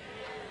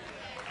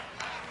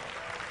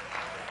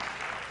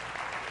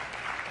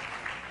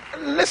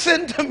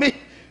 Listen to me.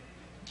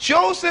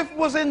 Joseph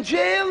was in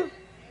jail.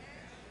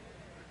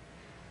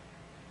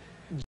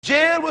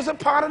 Jail was a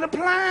part of the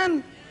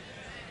plan.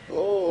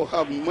 Oh,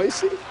 have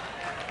mercy.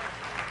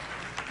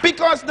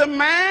 Because the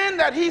man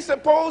that he's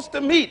supposed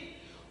to meet,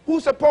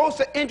 who's supposed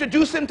to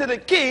introduce him to the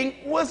king,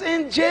 was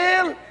in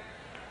jail.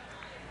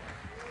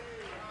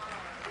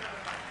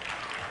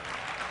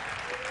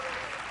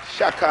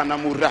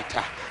 Shakana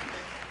Murata.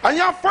 And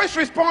your first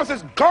response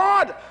is,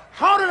 God,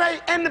 how did I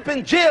end up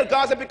in jail?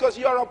 God said, because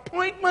your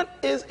appointment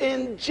is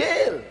in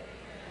jail.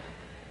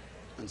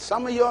 And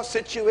some of your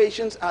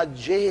situations are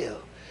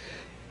jail.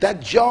 That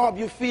job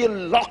you feel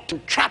locked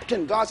and trapped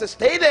in, God says,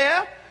 stay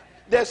there.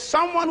 There's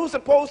someone who's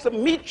supposed to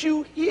meet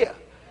you here.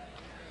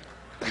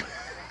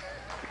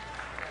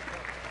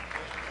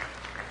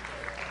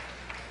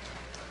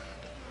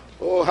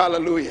 Oh,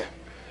 hallelujah.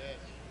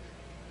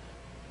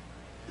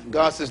 And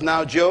God says,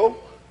 now, Joe,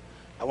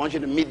 I want you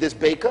to meet this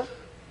baker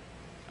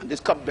and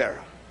this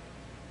cupbearer.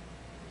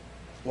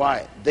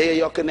 Why? They are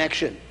your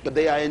connection, but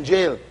they are in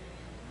jail.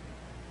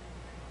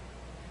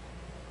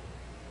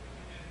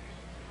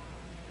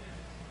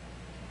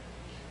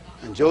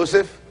 And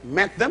Joseph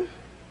met them,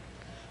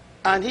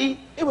 and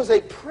it was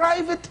a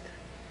private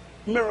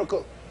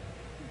miracle.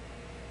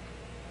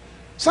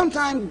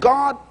 Sometimes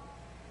God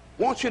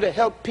wants you to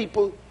help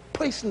people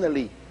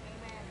personally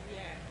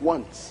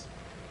once.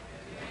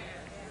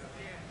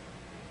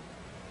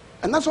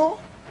 And that's all.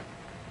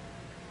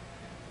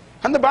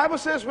 And the Bible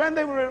says when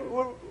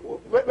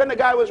the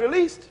guy was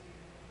released,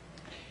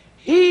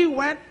 he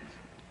went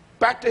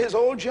back to his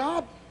old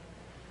job,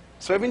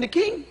 serving the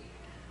king.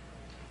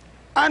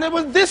 And it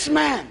was this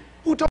man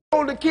who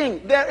told the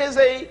king, there is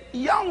a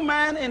young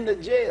man in the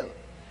jail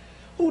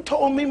who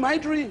told me my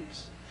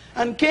dreams.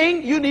 And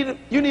king, you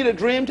need a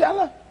dream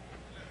teller.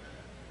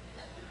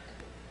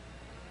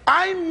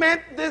 I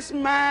met this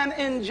man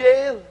in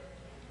jail.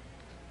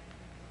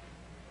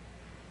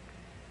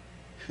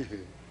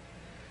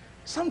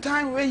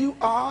 Sometimes where you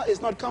are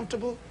is not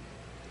comfortable,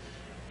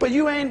 but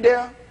you ain't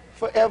there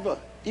forever.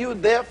 You're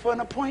there for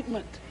an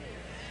appointment.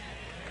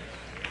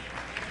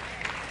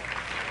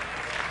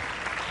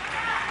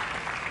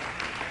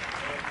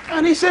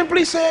 And he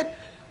simply said,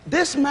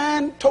 this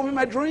man told me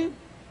my dream.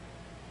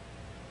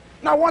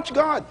 Now watch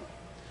God.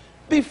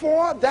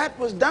 Before that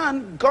was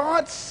done,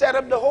 God set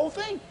up the whole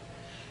thing.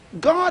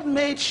 God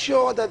made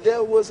sure that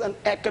there was an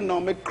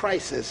economic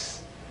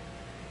crisis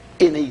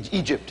in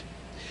Egypt.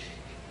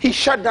 He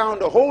shut down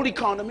the whole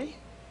economy.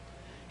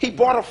 He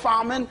brought a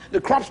famine. The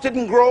crops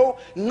didn't grow.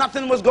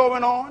 Nothing was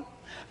going on.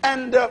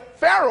 And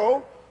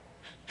Pharaoh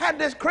had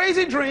this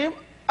crazy dream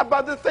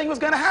about the thing was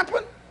going to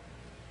happen.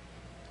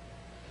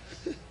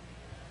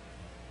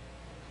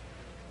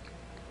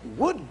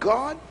 Would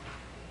God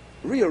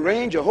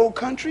rearrange a whole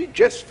country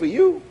just for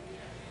you?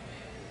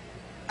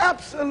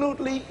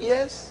 Absolutely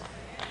yes.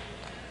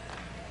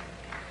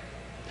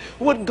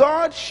 Would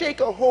God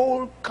shake a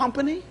whole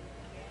company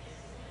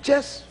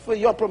just for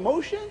your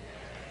promotion?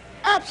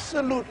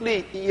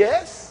 Absolutely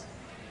yes.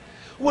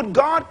 Would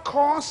God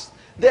cause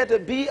there to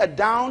be a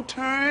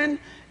downturn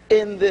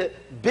in the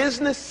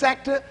business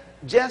sector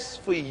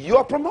just for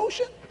your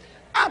promotion?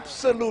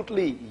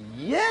 Absolutely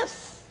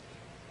yes.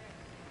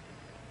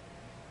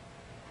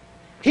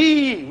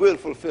 He will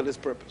fulfill his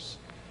purpose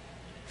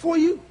for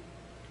you.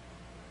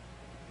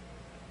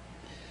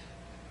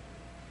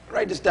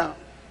 Write this down.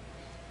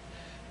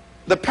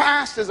 The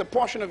past is a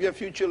portion of your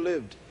future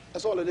lived.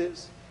 That's all it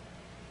is.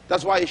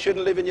 That's why you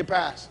shouldn't live in your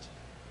past.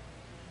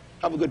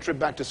 Have a good trip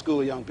back to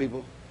school, young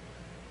people.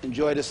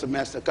 Enjoy this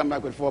semester. Come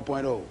back with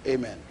 4.0.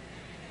 Amen.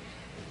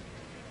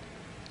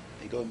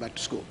 You're going back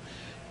to school.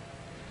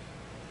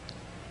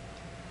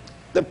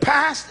 The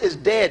past is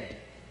dead.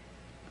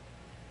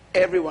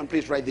 Everyone,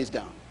 please write these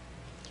down.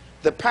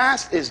 The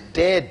past is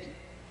dead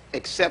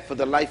except for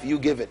the life you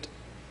give it.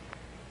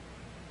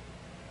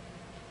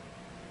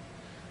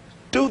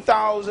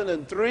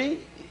 2003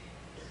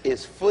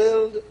 is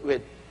filled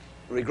with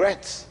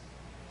regrets,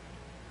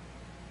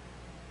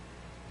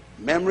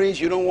 memories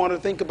you don't want to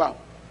think about,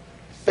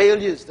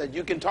 failures that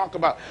you can talk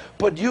about,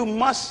 but you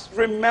must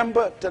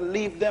remember to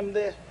leave them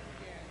there.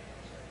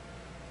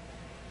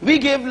 We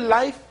give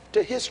life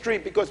to history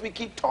because we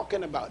keep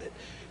talking about it.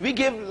 We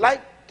give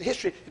life to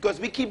history because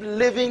we keep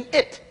living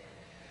it.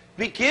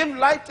 We give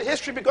life to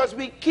history because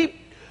we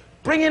keep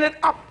bringing it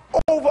up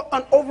over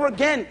and over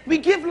again. We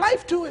give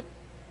life to it.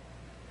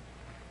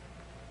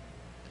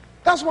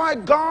 That's why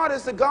God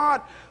is the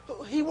God.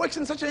 He works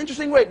in such an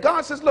interesting way.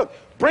 God says, look,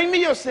 bring me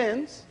your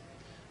sins.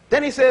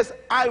 Then he says,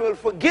 I will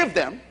forgive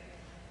them.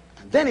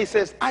 And then he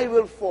says, I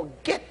will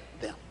forget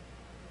them.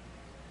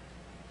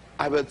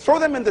 I will throw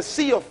them in the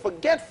sea of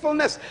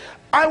forgetfulness.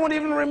 I won't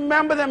even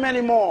remember them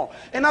anymore.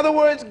 In other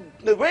words,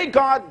 the way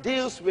God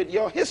deals with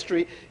your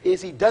history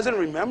is he doesn't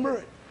remember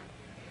it.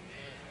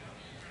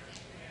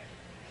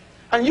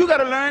 And you got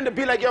to learn to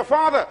be like your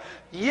father.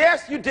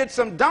 Yes, you did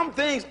some dumb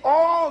things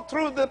all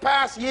through the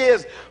past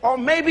years, or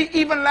maybe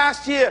even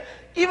last year,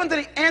 even to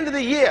the end of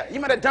the year, you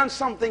might have done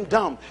something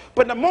dumb.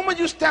 But the moment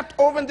you stepped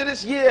over into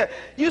this year,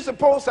 you're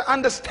supposed to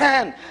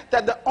understand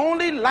that the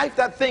only life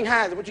that thing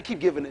has is what you keep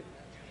giving it.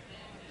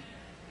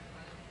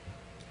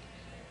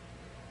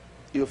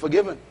 You're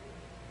forgiven.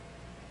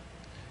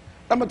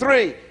 Number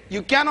 3,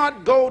 you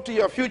cannot go to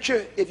your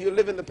future if you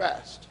live in the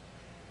past.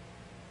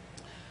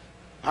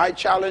 I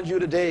challenge you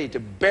today to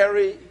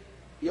bury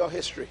your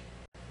history.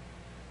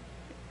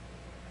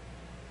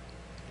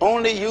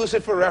 Only use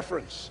it for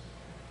reference.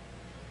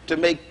 to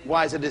make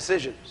wiser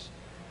decisions.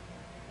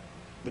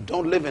 But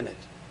don't live in it.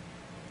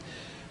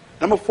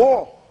 Number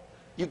 4,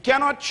 you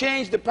cannot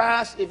change the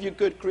past if you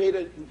create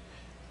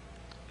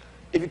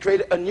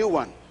a new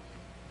one.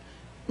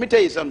 Let me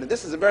tell you something.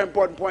 This is a very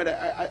important point.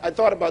 I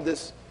thought about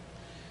this.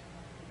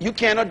 You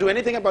cannot do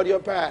anything about your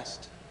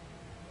past,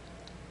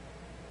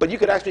 but you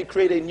could actually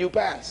create a new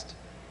past.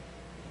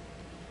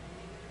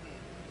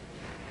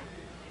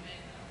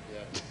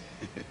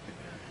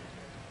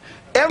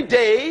 Every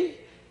day,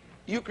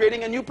 you're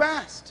creating a new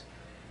past.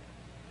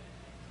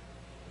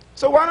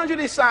 So why don't you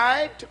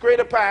decide to create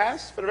a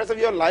past for the rest of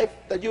your life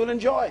that you'll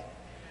enjoy?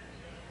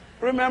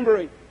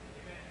 Remembering.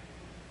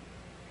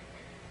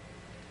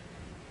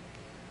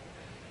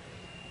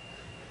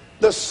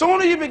 The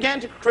sooner you begin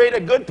to create a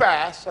good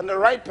past and the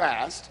right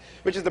past,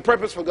 which is the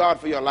purpose for God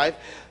for your life,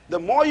 the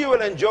more you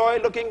will enjoy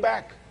looking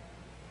back.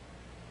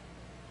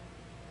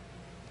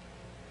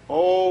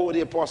 Oh,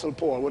 the Apostle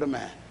Paul, what a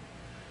man.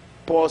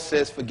 Paul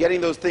says, forgetting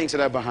those things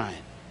that are behind,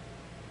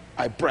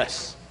 I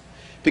press.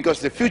 Because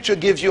the future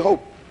gives you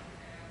hope.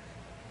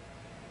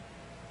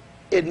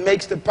 It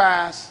makes the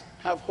past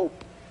have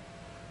hope.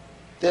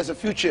 There's a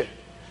future.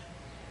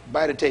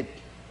 Buy the tape.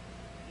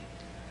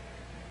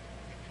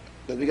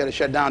 Because we got to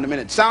shut down in a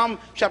minute.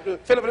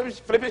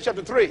 Philippians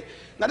chapter 3.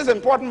 Now this is an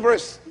important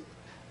verse.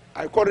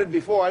 I quoted it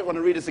before. I want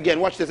to read this again.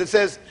 Watch this. It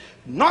says,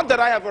 not that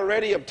I have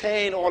already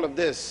obtained all of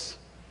this,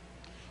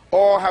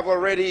 or have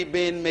already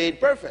been made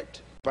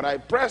perfect, but I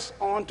press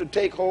on to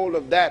take hold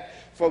of that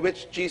for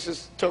which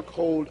Jesus took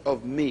hold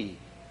of me.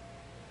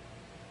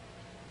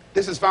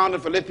 This is found in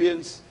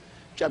Philippians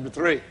chapter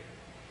 3.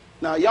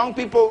 Now, young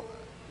people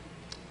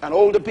and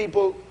older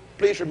people,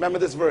 please remember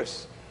this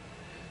verse.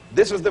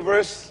 This was the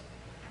verse,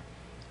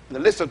 the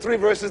list of 3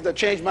 verses that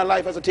changed my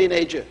life as a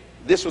teenager.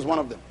 This was one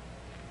of them.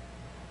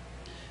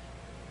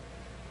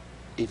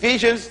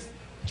 Ephesians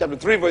chapter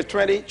 3 verse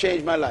 20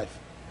 changed my life.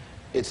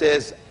 It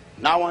says,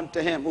 now unto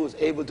him who is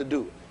able to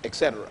do,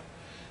 etc.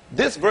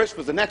 This verse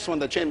was the next one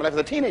that changed my life as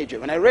a teenager.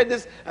 When I read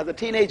this as a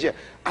teenager,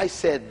 I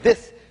said,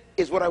 this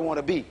is what I want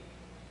to be.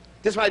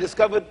 This is when I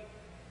discovered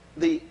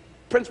the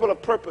principle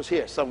of purpose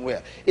here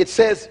somewhere. It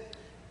says,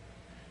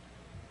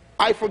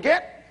 I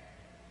forget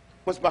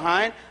what's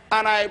behind,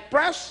 and I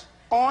press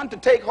on to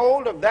take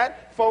hold of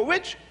that for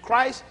which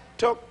Christ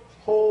took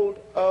hold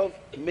of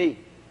me.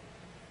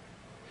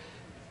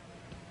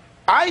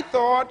 I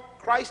thought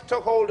Christ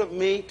took hold of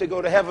me to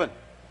go to heaven.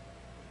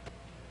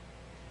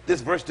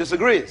 This verse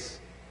disagrees.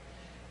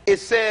 It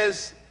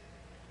says,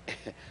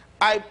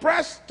 I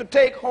press to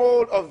take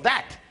hold of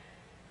that.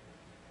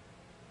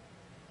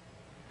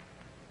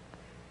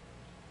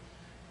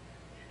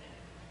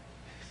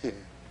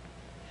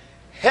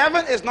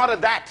 Heaven is not a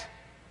that.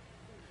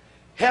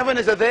 Heaven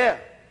is a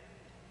there.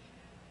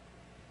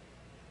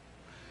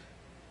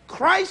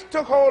 Christ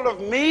took hold of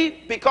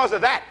me because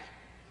of that.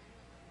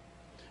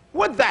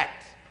 What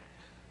that?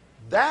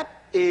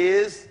 That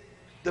is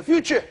the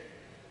future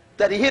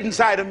that he hid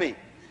inside of me.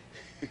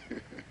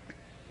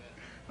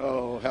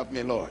 Oh, help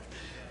me, Lord.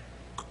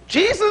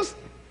 Jesus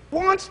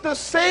wants to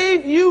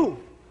save you,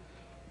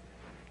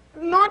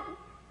 not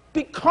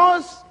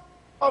because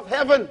of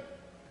heaven.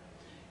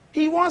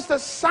 He wants to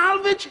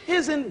salvage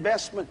his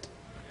investment.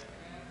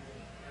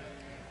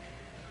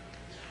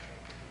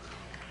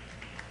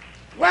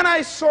 When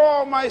I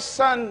saw my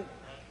son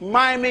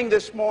miming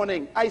this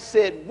morning, I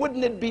said,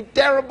 wouldn't it be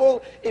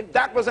terrible if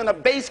that was in a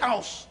base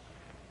house?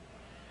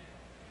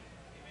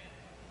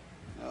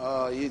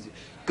 Oh,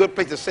 good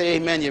place to say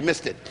amen, you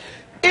missed it.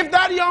 If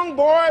that young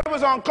boy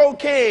was on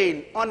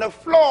cocaine on the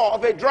floor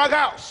of a drug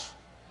house,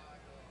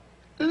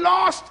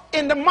 lost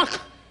in the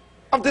muck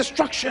of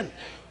destruction,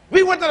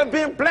 we wouldn't have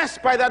been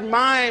blessed by that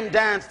mime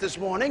dance this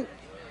morning.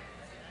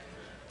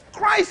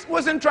 Christ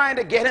wasn't trying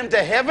to get him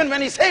to heaven when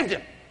he saved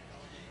him.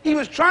 He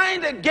was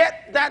trying to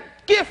get that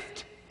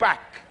gift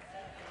back.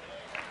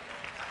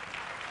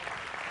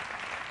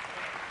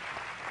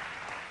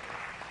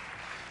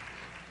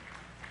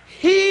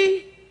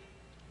 He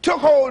took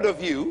hold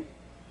of you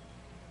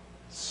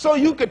so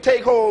you could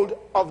take hold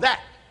of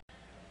that.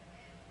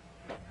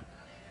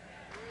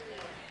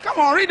 Come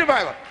on, read the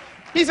Bible.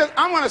 He says,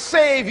 I'm going to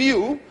save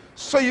you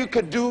so you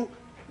could do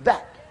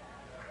that.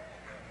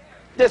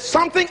 There's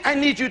something I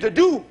need you to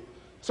do,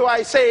 so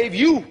I save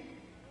you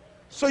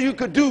so you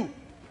could do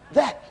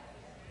that.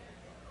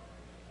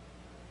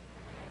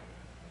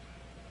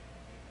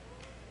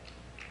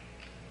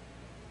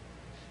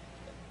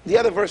 The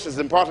other verse is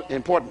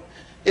important.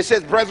 It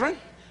says, brethren,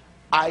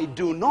 I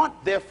do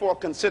not therefore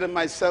consider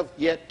myself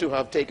yet to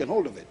have taken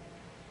hold of it.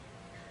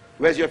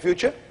 Where's your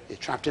future? It's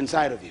trapped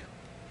inside of you.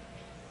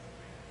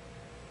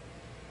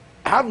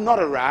 I have not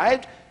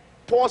arrived.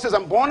 Paul says,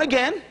 I'm born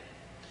again,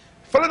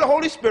 full of the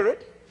Holy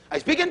Spirit. I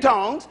speak in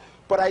tongues,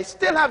 but I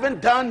still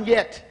haven't done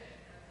yet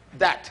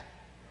that.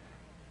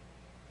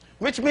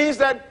 Which means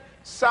that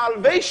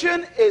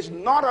salvation is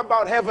not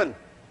about heaven.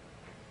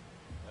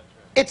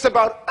 It's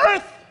about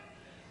earth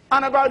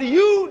and about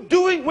you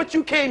doing what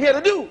you came here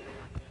to do.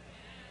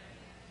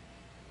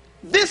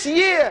 This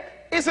year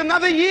is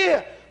another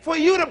year for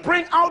you to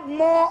bring out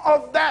more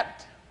of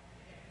that.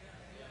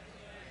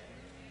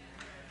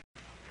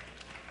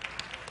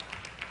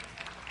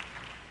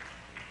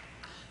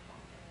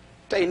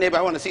 Tell your neighbor,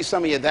 I want to see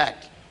some of your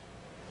that.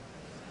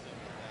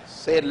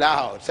 Say it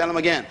loud. Tell them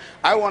again.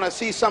 I want to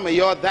see some of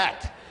your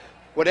that.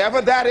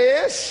 Whatever that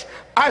is,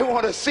 I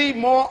want to see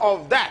more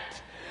of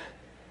that.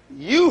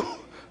 You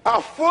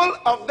are full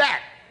of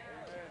that.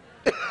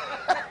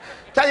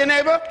 Tell your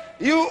neighbor,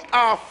 you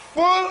are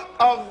full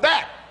of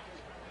that.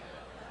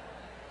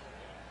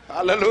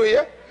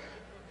 Hallelujah.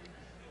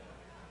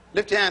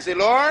 Lift your hand and say,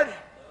 Lord,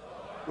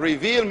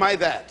 reveal my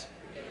that.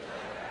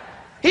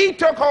 He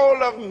took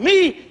hold of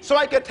me so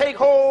I could take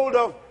hold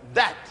of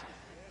that.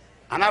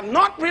 And I've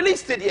not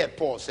released it yet,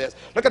 Paul says.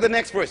 Look at the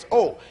next verse.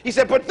 Oh, he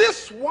said, but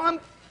this one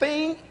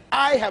thing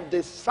I have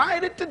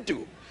decided to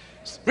do.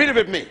 Read it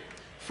with me.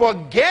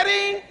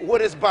 Forgetting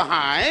what is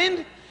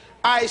behind,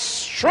 I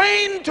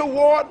strain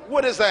toward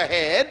what is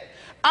ahead.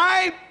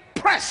 I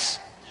press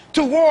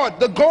toward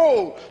the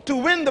goal to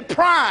win the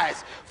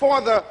prize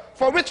for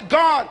which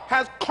God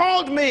has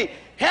called me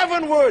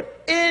heavenward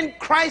in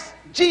Christ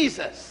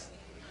Jesus.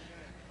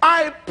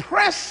 I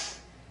press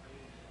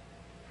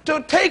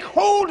to take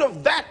hold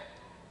of that.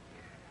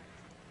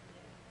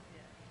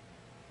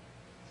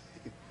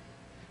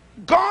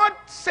 God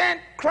sent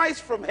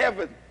Christ from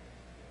heaven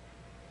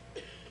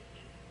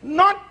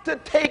not to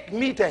take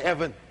me to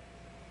heaven,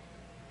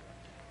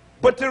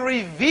 but to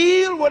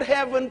reveal what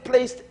heaven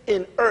placed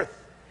in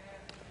earth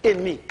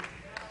in me.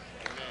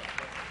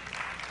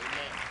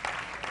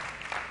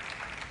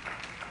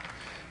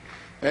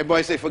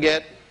 Everybody say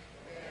forget.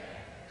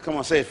 Come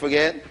on, say it,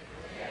 forget.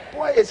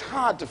 Boy, it's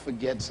hard to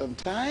forget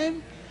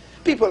sometimes.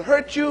 People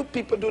hurt you,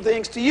 people do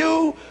things to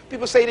you,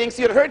 people say things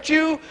to you to hurt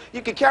you.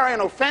 You can carry an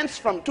offense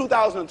from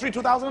 2003,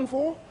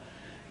 2004.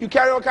 You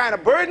carry all kind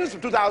of burdens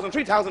from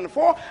 2003,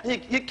 2004,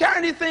 and you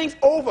carry these things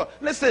over.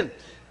 Listen,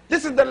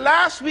 this is the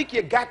last week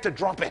you got to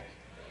drop it.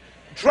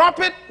 Drop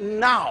it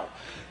now.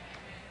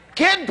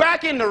 Get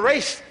back in the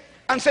race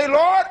and say,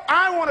 Lord,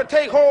 I want to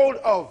take hold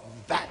of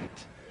that.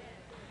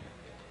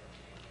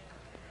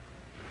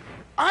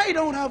 I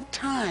don't have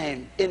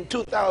time in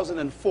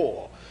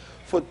 2004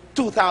 for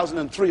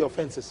 2003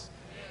 offenses.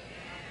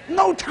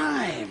 No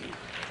time.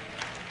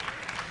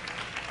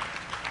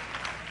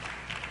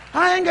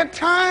 I ain't got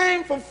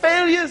time for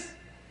failures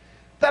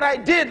that I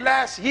did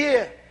last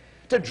year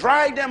to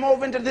drag them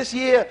over into this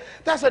year.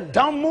 That's a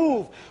dumb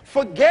move.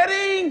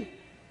 Forgetting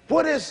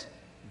what is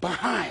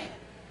behind.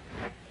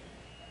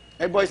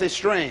 Everybody say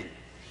strain.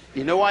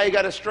 You know why you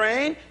got to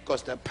strain?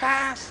 Because the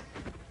past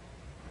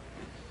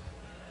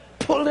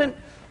pulling.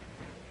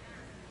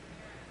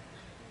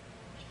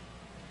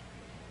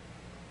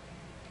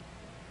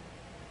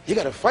 You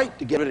got to fight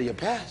to get rid of your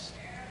past.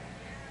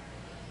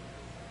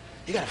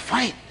 You got to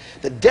fight.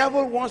 The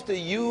devil wants to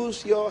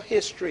use your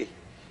history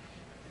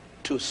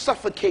to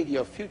suffocate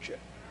your future.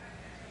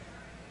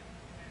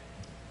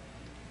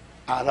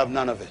 I'll have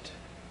none of it.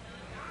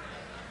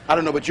 I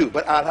don't know about you,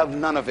 but I'll have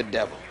none of it,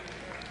 devil.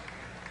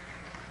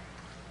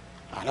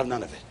 I'll have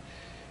none of it.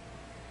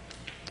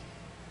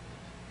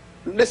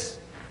 This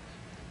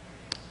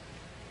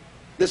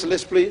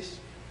list, please.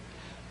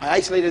 I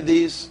isolated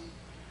these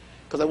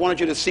because I wanted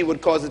you to see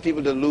what causes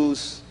people to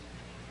lose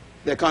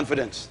their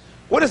confidence.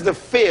 What is the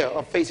fear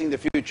of facing the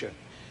future?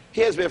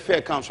 Here's where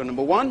fear comes from.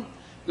 Number one,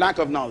 lack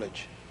of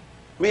knowledge.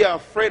 We are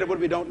afraid of what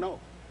we don't know.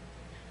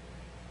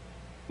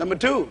 Number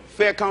two,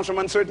 fear comes from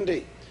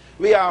uncertainty.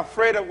 We are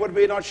afraid of what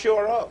we're not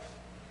sure of.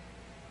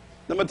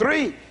 Number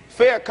three,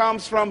 fear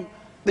comes from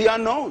the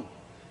unknown.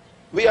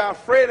 We are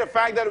afraid of the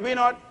fact that we're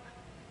not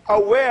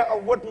aware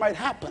of what might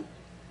happen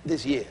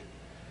this year.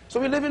 So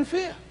we live in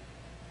fear.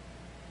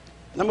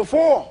 Number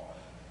four,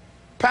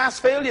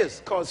 past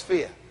failures cause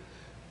fear.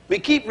 We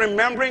keep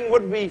remembering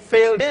what we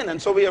failed in,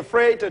 and so we're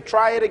afraid to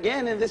try it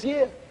again in this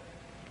year.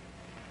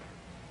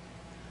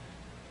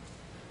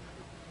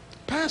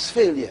 Past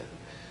failure.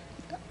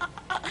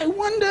 I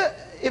wonder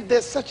if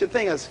there's such a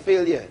thing as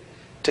failure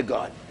to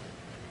God.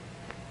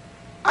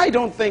 I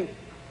don't think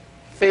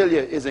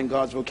failure is in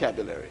God's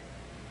vocabulary.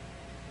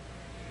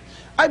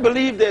 I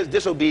believe there's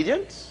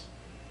disobedience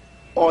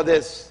or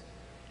there's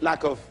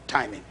lack of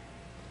timing.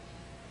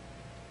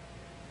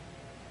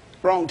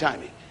 Wrong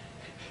timing.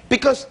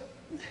 Because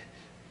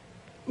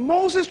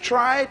Moses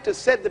tried to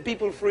set the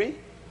people free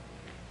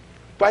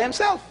by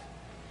himself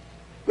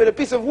with a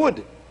piece of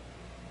wood.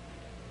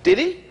 Did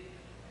he?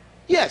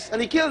 Yes,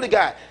 and he killed the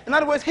guy. In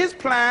other words, his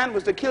plan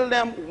was to kill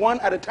them one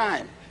at a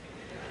time.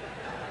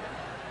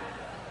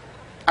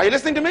 Are you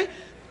listening to me?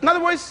 In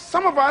other words,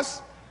 some of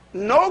us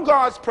know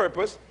God's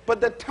purpose, but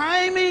the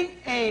timing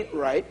ain't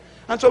right,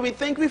 and so we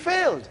think we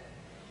failed.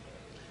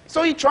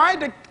 So he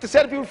tried to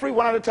set people free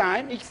one at a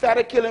time. He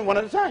started killing one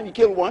at a time. He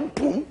killed one,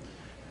 boom,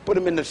 put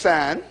him in the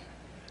sand.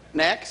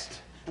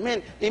 Next. I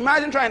mean,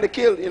 imagine trying to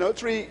kill,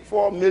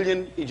 3-4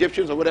 million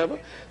Egyptians or whatever.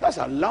 That's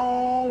a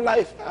long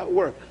life at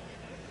work.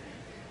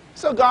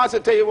 So God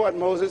said, tell you what,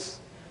 Moses,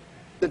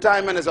 the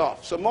timing is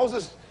off. So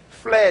Moses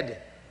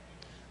fled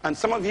And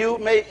some of you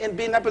may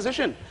be in that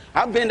position.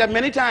 I've been there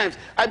many times.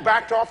 I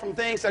backed off from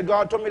things that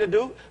God told me to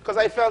do because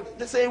I felt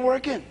this ain't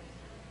working.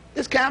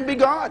 This can't be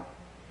God.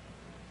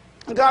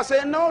 And God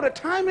said, no, the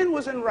timing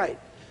wasn't right.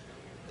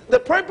 The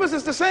purpose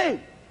is the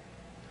same.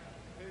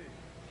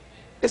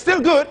 It's still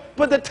good,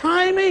 but the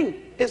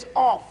timing is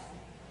off.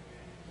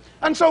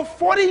 And so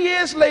 40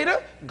 years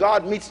later,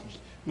 God meets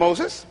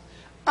Moses,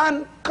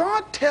 and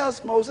God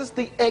tells Moses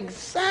the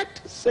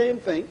exact same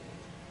thing,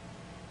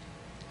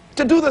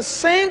 to do the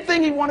same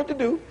thing he wanted to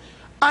do,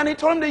 and he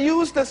told him to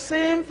use the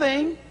same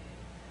thing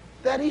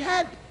that he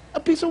had, a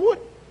piece of wood.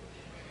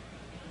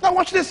 Now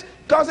watch this.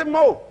 God said,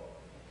 Mo,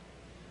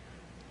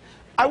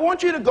 I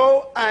want you to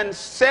go and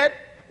set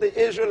the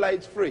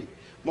Israelites free.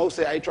 Mo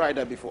said, I tried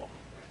that before.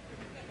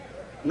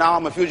 Now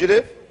I'm a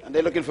fugitive, and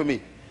they're looking for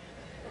me.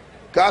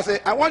 God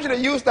said, I want you to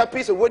use that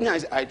piece of wood. I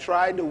said, I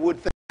tried the wood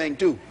thing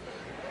too.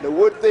 The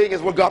wood thing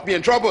is what got me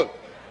in trouble.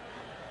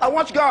 I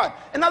watch God.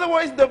 In other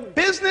words, the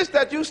business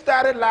that you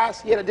started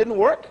last year that didn't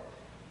work,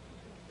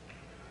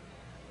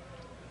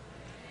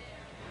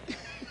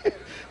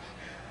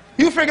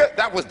 you figure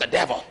that was the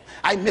devil.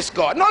 I missed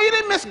God. No, you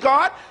didn't miss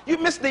God. You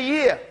missed the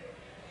year.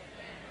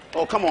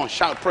 Oh, come on,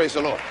 shout, praise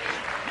the Lord.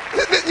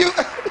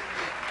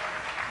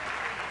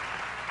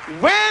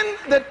 When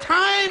the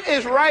time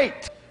is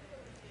right,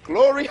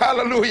 glory,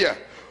 hallelujah,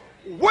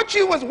 what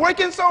you was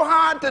working so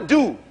hard to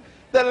do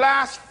the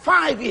last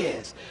 5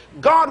 years,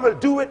 God will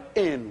do it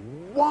in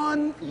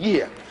 1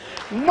 year.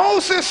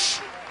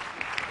 Moses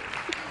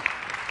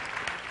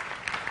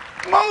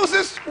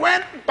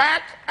went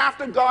back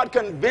after God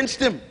convinced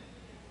him.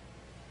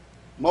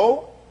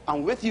 Mo,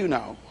 I'm with you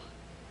now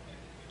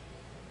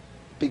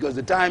because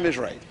the time is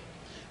right.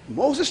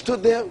 Moses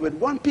stood there with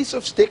one piece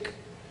of stick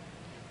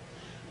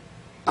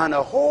and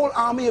a whole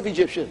army of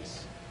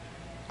Egyptians.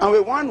 And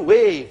with one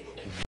wave,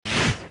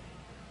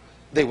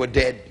 they were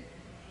dead.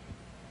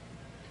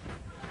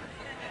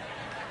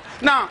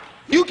 Now,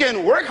 you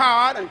can work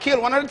hard and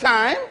kill one at a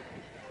time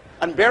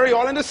and bury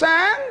all in the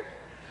sand,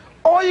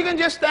 or you can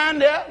just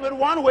stand there with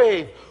one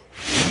wave.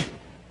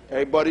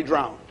 Everybody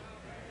drowned.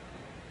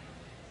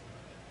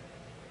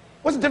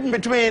 What's the difference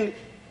between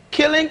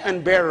killing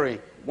and burying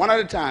one at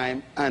a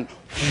time and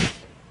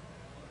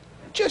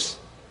just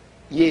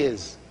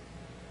years?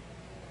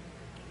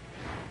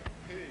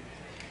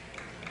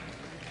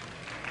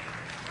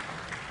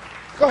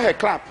 Go ahead,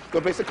 clap. Go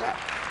basic clap.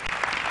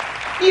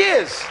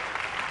 Years.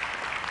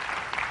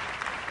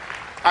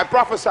 I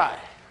prophesy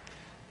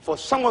for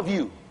some of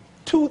you,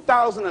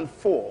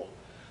 2004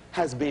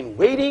 has been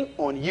waiting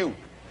on you.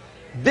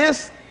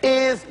 This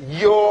is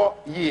your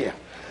year.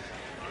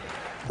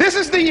 This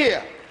is the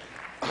year.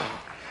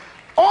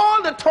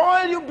 All the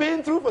toil you've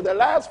been through for the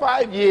last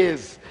 5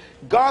 years,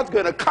 God's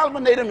going to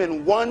culminate them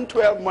in one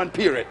 12-month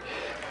period.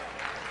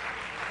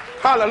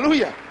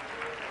 Hallelujah.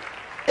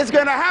 It's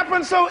going to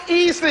happen so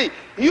easily.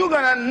 You're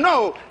going to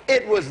know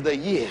it was the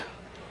year.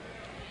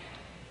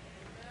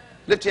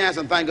 Lift your hands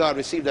and thank God.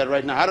 Receive that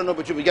right now. I don't know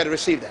about you, but you got to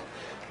receive that.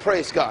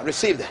 Praise God.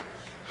 Receive that.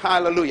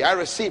 Hallelujah. I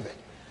receive it.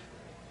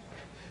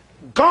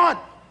 God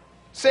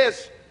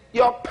says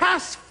your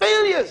past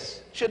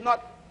failures should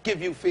not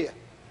give you fear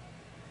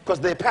because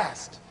they're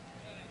past.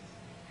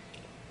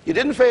 You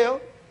didn't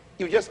fail.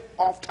 You were just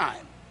off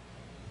time.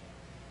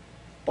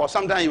 Or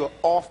sometimes you were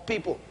off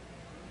people.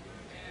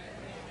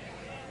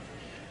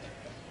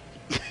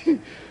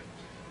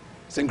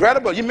 It's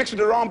incredible. You mix with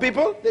the wrong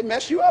people, they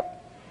mess you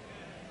up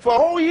for a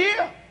whole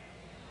year.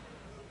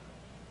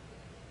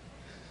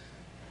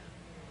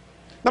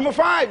 Number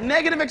 5,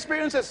 negative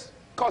experiences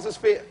causes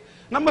fear.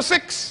 Number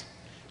 6,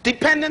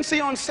 dependency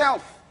on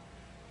self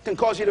can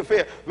cause you to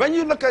fear. When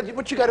you look at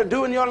what you got to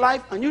do in your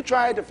life and you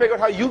try to figure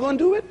out how you're going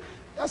to do it,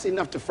 that's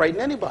enough to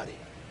frighten anybody.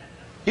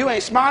 You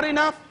ain't smart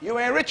enough, you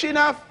ain't rich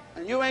enough,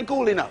 and you ain't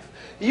cool enough.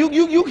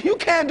 You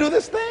can't do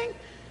this thing.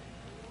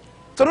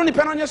 So don't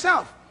depend on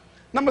yourself.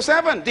 Number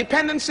 7,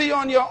 dependency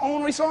on your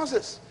own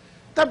resources.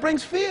 That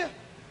brings fear.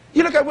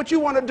 You look at what you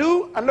want to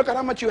do and look at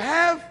how much you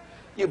have,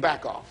 you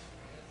back off.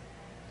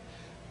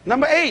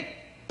 Number 8,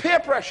 peer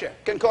pressure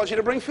can cause you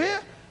to bring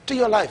fear to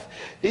your life.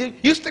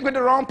 You stick with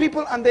the wrong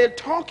people and they'll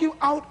talk you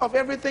out of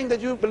everything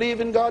that you believe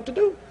in God to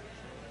do.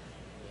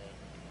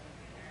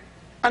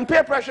 And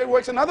peer pressure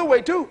works another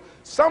way too.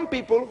 Some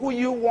people who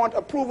you want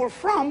approval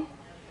from,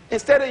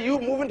 instead of you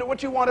moving to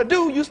what you want to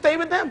do, you stay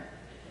with them.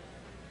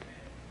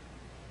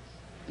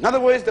 In other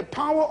words, the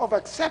power of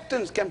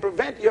acceptance can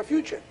prevent your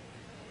future.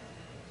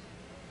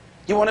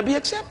 You want to be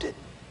accepted.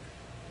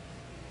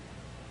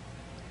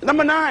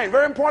 Number 9,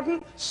 very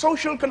important,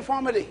 social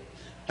conformity.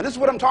 And this is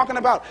what I'm talking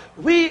about.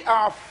 We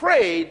are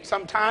afraid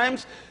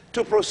sometimes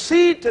to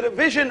proceed to the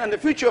vision and the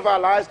future of our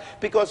lives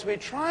because we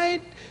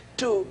try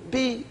to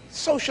be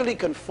socially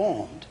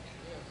conformed.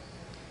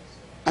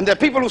 And there are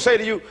people who say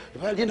to you,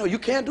 well, you know, you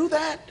can't do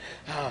that.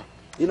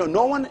 You know,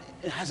 no one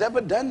has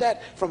ever done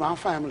that from our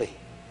family.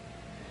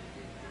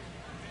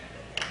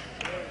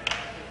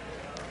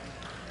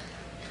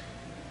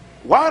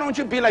 Why don't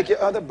you be like your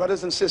other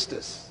brothers and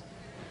sisters?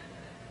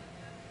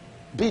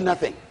 Be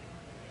nothing.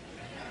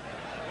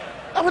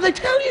 That's what they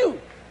tell you.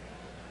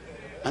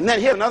 And then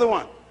here's another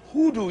one.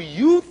 Who do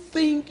you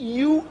think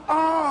you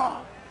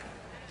are?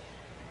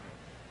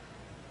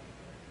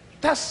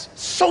 That's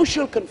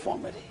social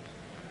conformity.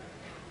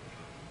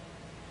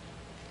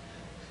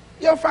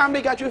 Your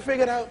family got you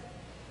figured out.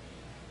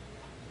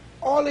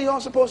 All of y'all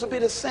supposed to be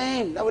the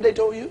same. That's what they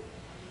told you.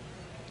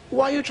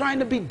 Why are you trying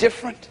to be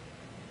different?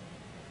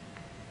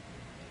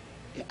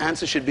 The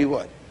answer should be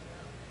what?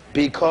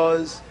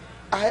 Because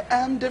I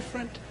am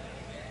different.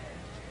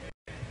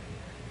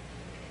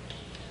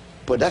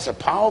 But that's a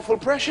powerful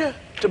pressure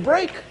to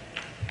break.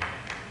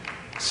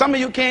 Some of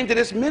you came to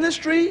this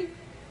ministry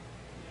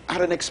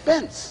at an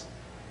expense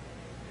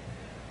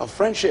of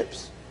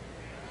friendships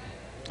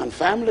and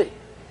family,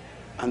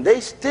 and they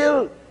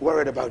still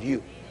worried about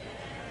you.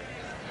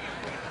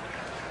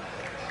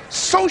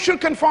 Social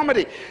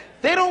conformity.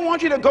 They don't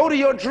want you to go to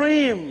your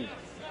dream.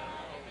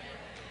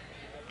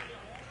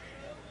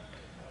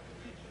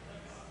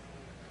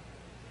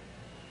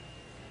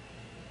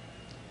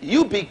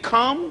 You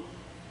become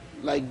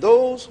like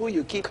those who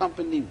you keep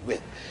company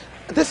with.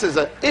 This is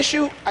an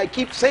issue I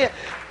keep saying.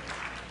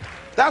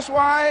 That's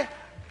why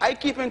I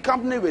keep in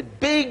company with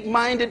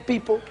big-minded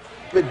people,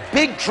 with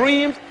big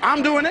dreams.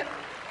 I'm doing it.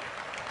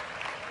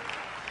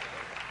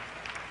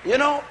 You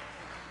know,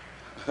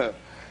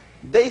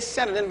 they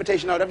sent an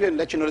invitation out. I'm going to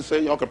let you know this so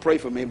y'all can pray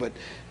for me, but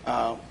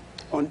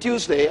on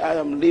Tuesday, I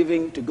am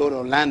leaving to go to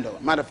Orlando.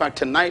 Matter of fact,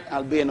 tonight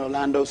I'll be in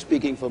Orlando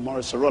speaking for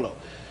Morris Cerullo.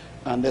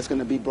 And that's going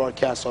to be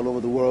broadcast all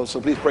over the world.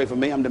 So please pray for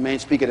me. I'm the main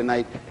speaker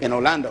tonight in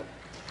Orlando.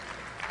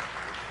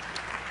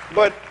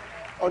 But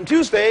on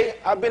Tuesday,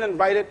 I've been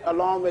invited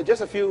along with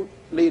just a few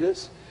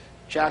leaders,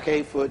 Jack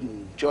Hayford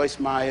and Joyce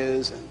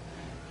Myers and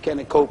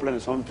Kenneth Copeland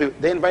and some people.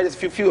 They invited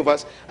a few of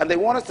us, and they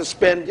want us to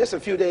spend just a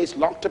few days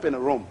locked up in a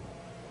room.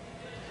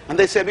 And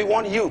they said, we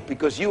want you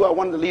because you are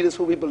one of the leaders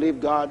who we believe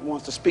God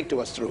wants to speak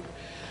to us through.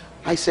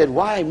 I said,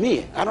 why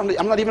me? I'm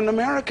not even an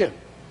American.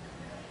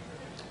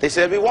 They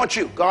said, we want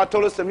you. God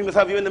told us that we must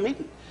have you in the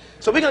meeting.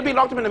 So we're going to be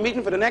locked up in the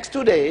meeting for the next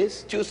 2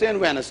 days, Tuesday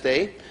and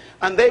Wednesday.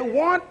 And they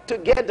want to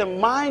get the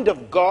mind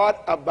of God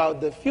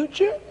about the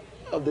future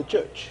of the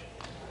church.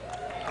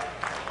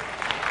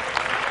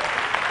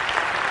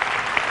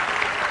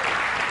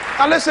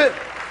 Now listen,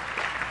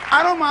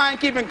 I don't mind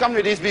keeping company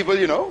with these people,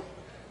 you know,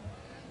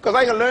 because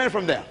I can learn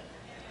from them.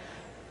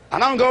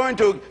 And I'm going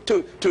to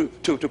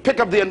pick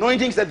up the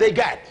anointings that they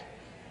got.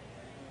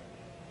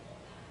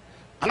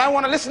 And I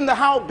want to listen to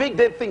how big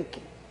they're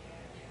thinking.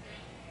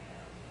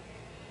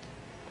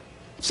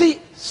 See,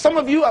 some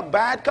of you are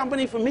bad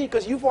company for me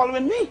because you're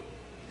following me.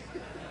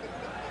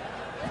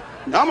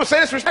 Now, I'm going to say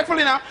this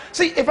respectfully now.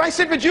 See, if I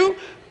sit with you,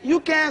 you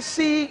can't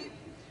see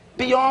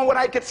beyond what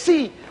I could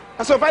see.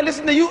 And so if I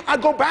listen to you, I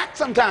go back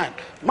sometime.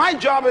 My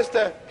job is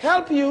to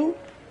help you.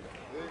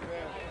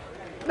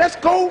 Let's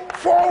go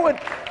forward.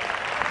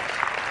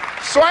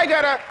 So I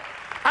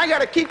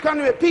gotta keep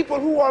coming with people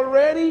who are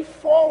already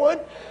forward,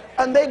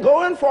 and they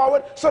going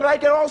forward so that I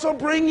can also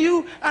bring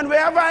you, and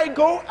wherever I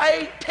go,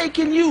 I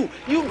taking you.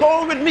 You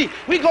go with me.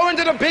 We go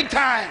into the big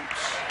times.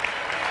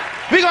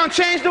 We're going to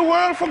change the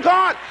world for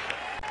God.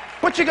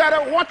 But you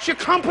got to watch your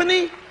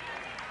company.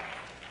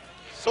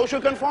 Social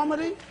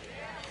conformity.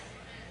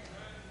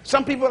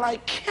 Some people I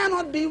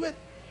cannot be with.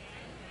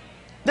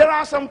 There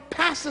are some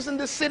pastors in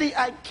this city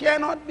I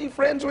cannot be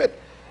friends with.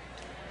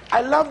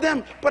 I love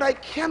them, but I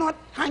cannot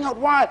hang out.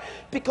 Why?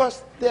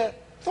 Because their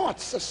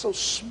thoughts are so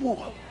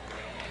small.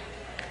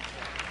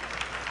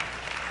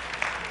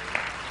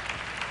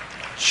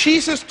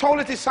 Jesus told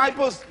his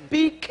disciples,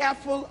 be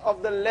careful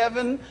of the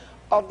leaven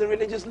of the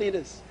religious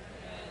leaders.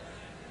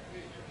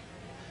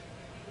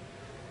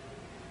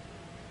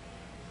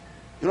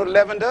 You know what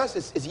leaven does?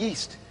 It's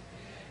yeast.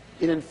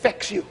 It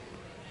infects you.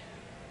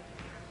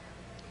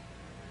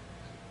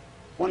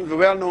 One of the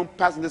well-known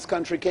pastors in this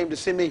country came to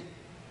see me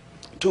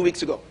 2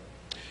 weeks ago.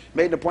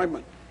 Made an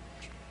appointment.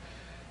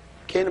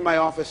 Came to my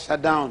office,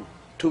 sat down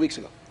 2 weeks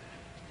ago.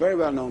 Very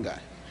well-known guy.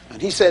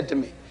 And he said to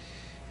me,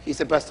 he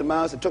said, Pastor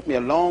Myles, it took me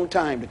a long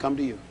time to come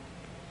to you.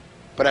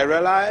 But I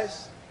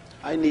realized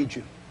I need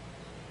you.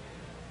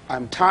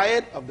 I'm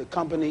tired of the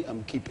company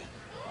I'm keeping.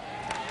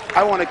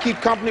 I want to keep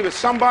company with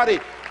somebody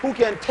who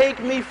can take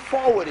me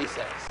forward, he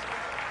says.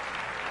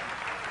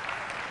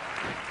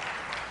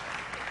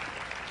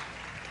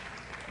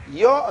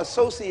 Your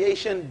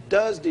association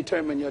does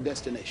determine your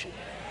destination.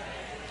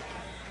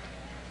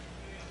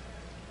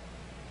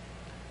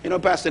 You know,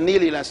 Pastor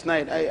Neely last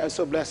night, I was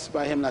so blessed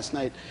by him last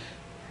night.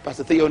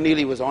 Pastor Theo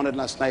Neely was honored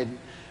last night.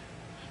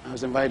 I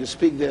was invited to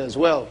speak there as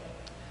well.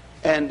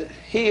 And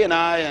he and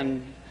I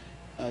and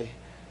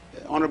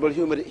Honorable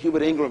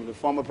Hubert Ingram, the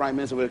former Prime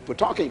Minister, were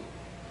talking.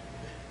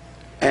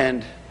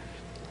 And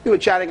we were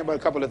chatting about a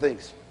couple of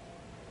things.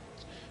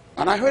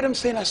 And I heard him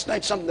say last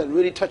night something that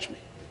really touched me.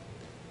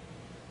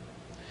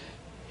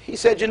 He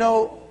said, you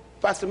know,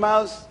 Pastor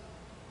Myles,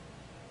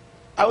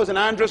 I was in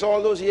Andros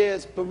all those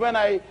years, but when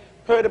I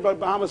heard about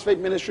Bahamas Faith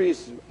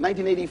Ministries,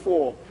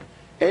 1984,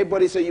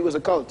 everybody said you was a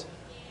cult.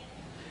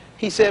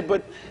 He said,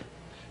 but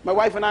My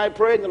wife and I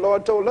prayed, and the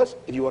Lord told us,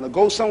 if you want to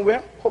go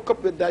somewhere, hook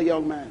up with that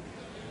young man.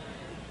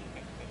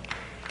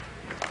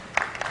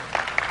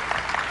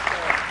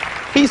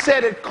 He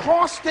said it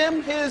cost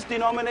him his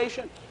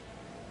denomination.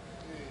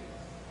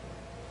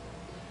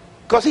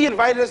 Because he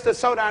invited us to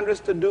South Andrews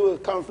to do a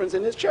conference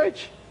in his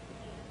church.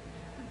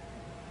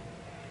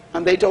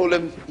 And they told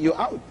him, you're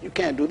out. You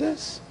can't do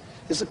this.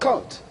 It's a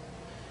cult.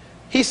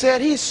 He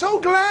said he's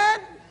so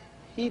glad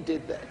he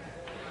did that.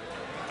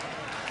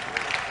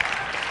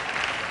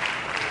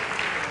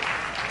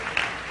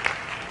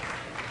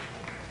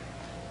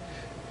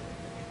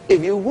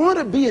 If you want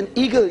to be an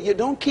eagle, you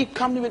don't keep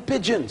coming with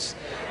pigeons.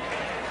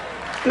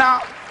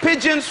 Now,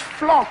 pigeons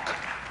flock.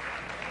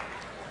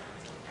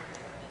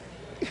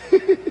 I'm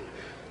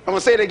going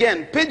to say it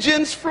again.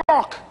 Pigeons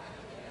flock.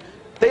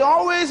 They're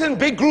always in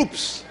big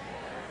groups.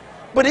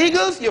 But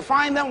eagles, you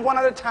find them one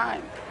at a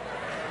time.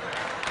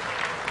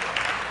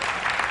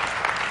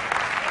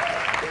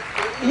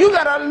 You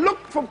got to look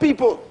for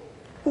people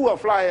who are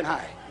flying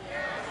high.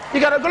 You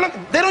got to go look.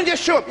 They don't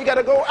just show up. You got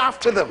to go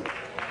after them.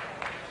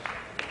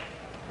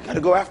 You got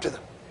to go after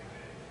them.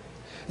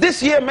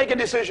 This year, make a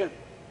decision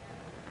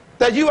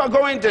that you are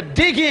going to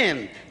dig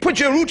in, put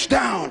your roots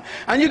down,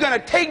 and you're going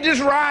to take this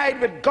ride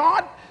with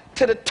God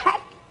to the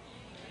top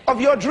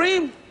of your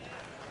dream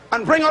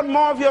and bring out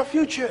more of your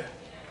future.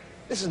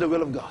 This is the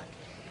will of God.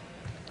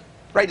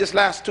 Write this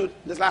last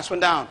one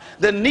down.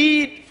 The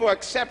need for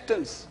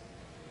acceptance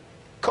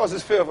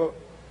causes fear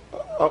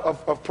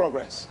of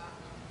progress.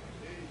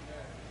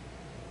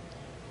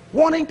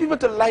 Wanting people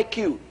to like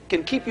you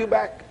can keep you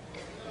back.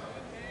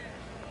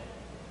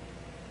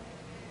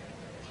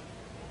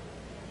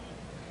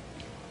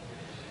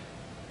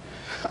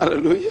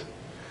 Hallelujah.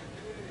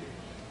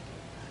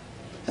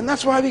 And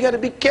that's why we got to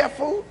be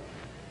careful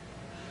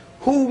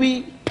who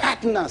we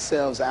pattern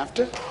ourselves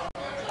after.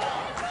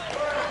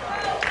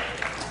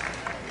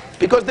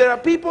 Because there are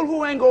people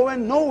who ain't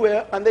going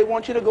nowhere and they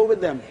want you to go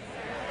with them.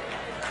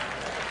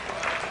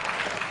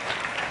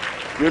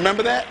 You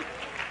remember that?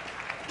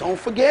 Don't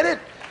forget it.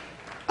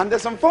 And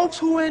there's some folks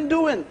who ain't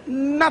doing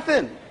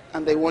nothing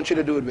and they want you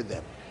to do it with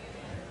them.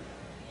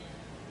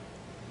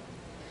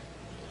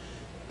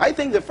 I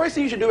think the first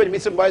thing you should do is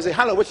meet somebody and say,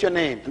 hello, what's your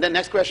name? And then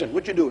next question,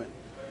 what you doing?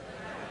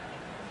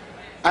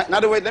 In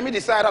other words, let me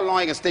decide how long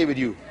I can stay with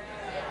you.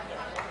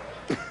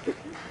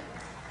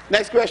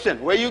 Next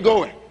question, where you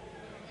going?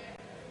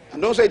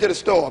 And don't say to the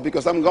store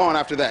because I'm gone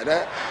after that.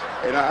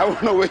 You know, I want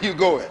to know where you're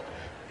going.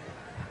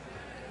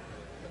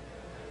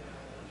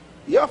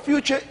 Your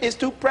future is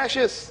too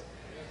precious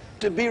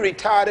to be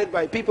retarded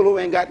by people who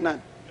ain't got none.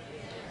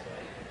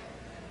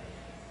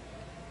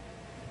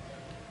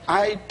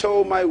 I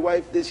told my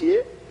wife this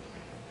year,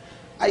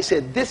 I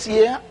said, this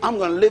year I'm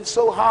going to live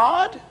so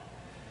hard,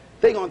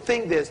 they're going to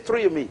think there's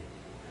 3 of me.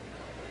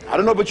 I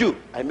don't know about you.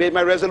 I made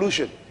my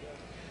resolution.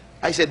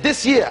 I said,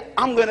 this year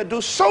I'm going to do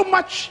so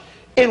much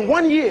in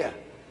 1 year,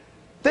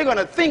 they're going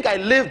to think I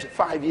lived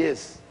 5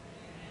 years.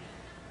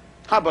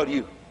 How about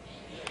you?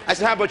 I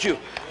said, how about you?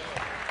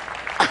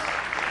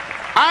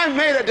 I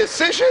made a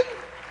decision.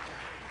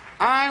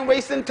 I ain't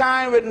wasting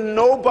time with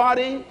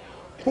nobody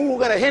who's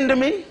going to hinder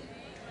me.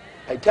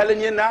 I'm telling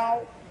you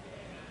now.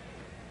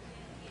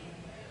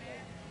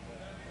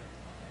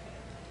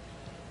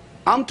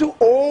 I'm too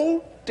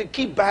old to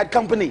keep bad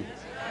company.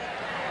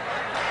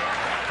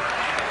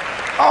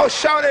 Oh,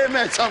 shout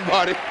amen,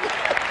 somebody.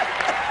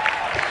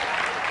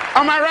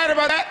 Am I right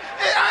about that?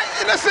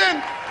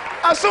 Listen,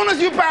 as soon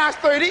as you pass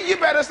 30, you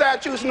better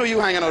start choosing who you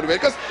hanging out with,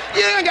 because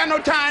you ain't got no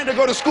time to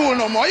go to school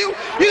no more. You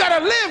got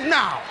to live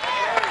now.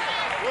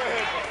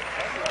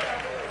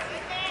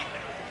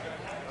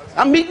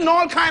 I'm meeting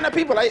all kind of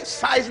people. I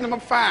sizing them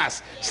up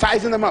fast,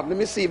 sizing them up. Let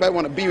me see if I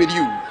want to be with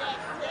you.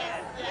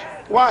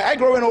 Why? I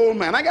grow an old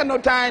man. I got no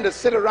time to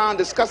sit around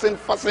discussing,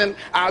 fussing,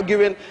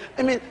 arguing.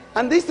 I mean,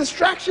 and these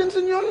distractions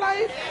in your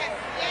life.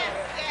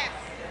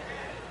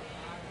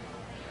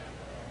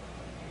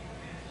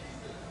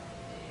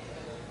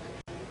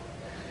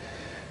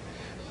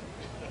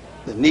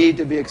 The need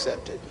to be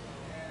accepted.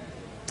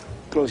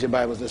 Close your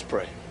Bibles, let's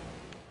pray.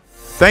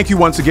 Thank you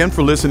once again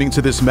for listening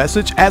to this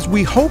message, as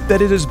we hope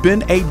that it has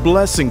been a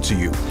blessing to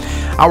you.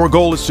 Our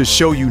goal is to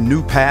show you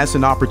new paths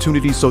and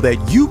opportunities so that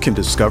you can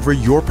discover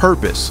your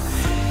purpose.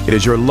 It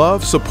is your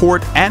love,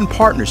 support, and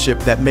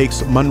partnership that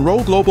makes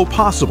Munroe Global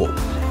possible.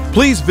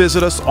 Please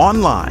visit us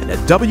online at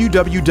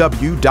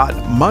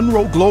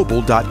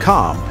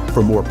www.munroeglobal.com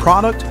for more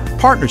product,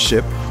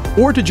 partnership,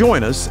 or to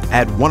join us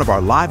at one of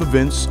our live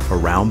events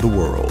around the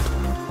world.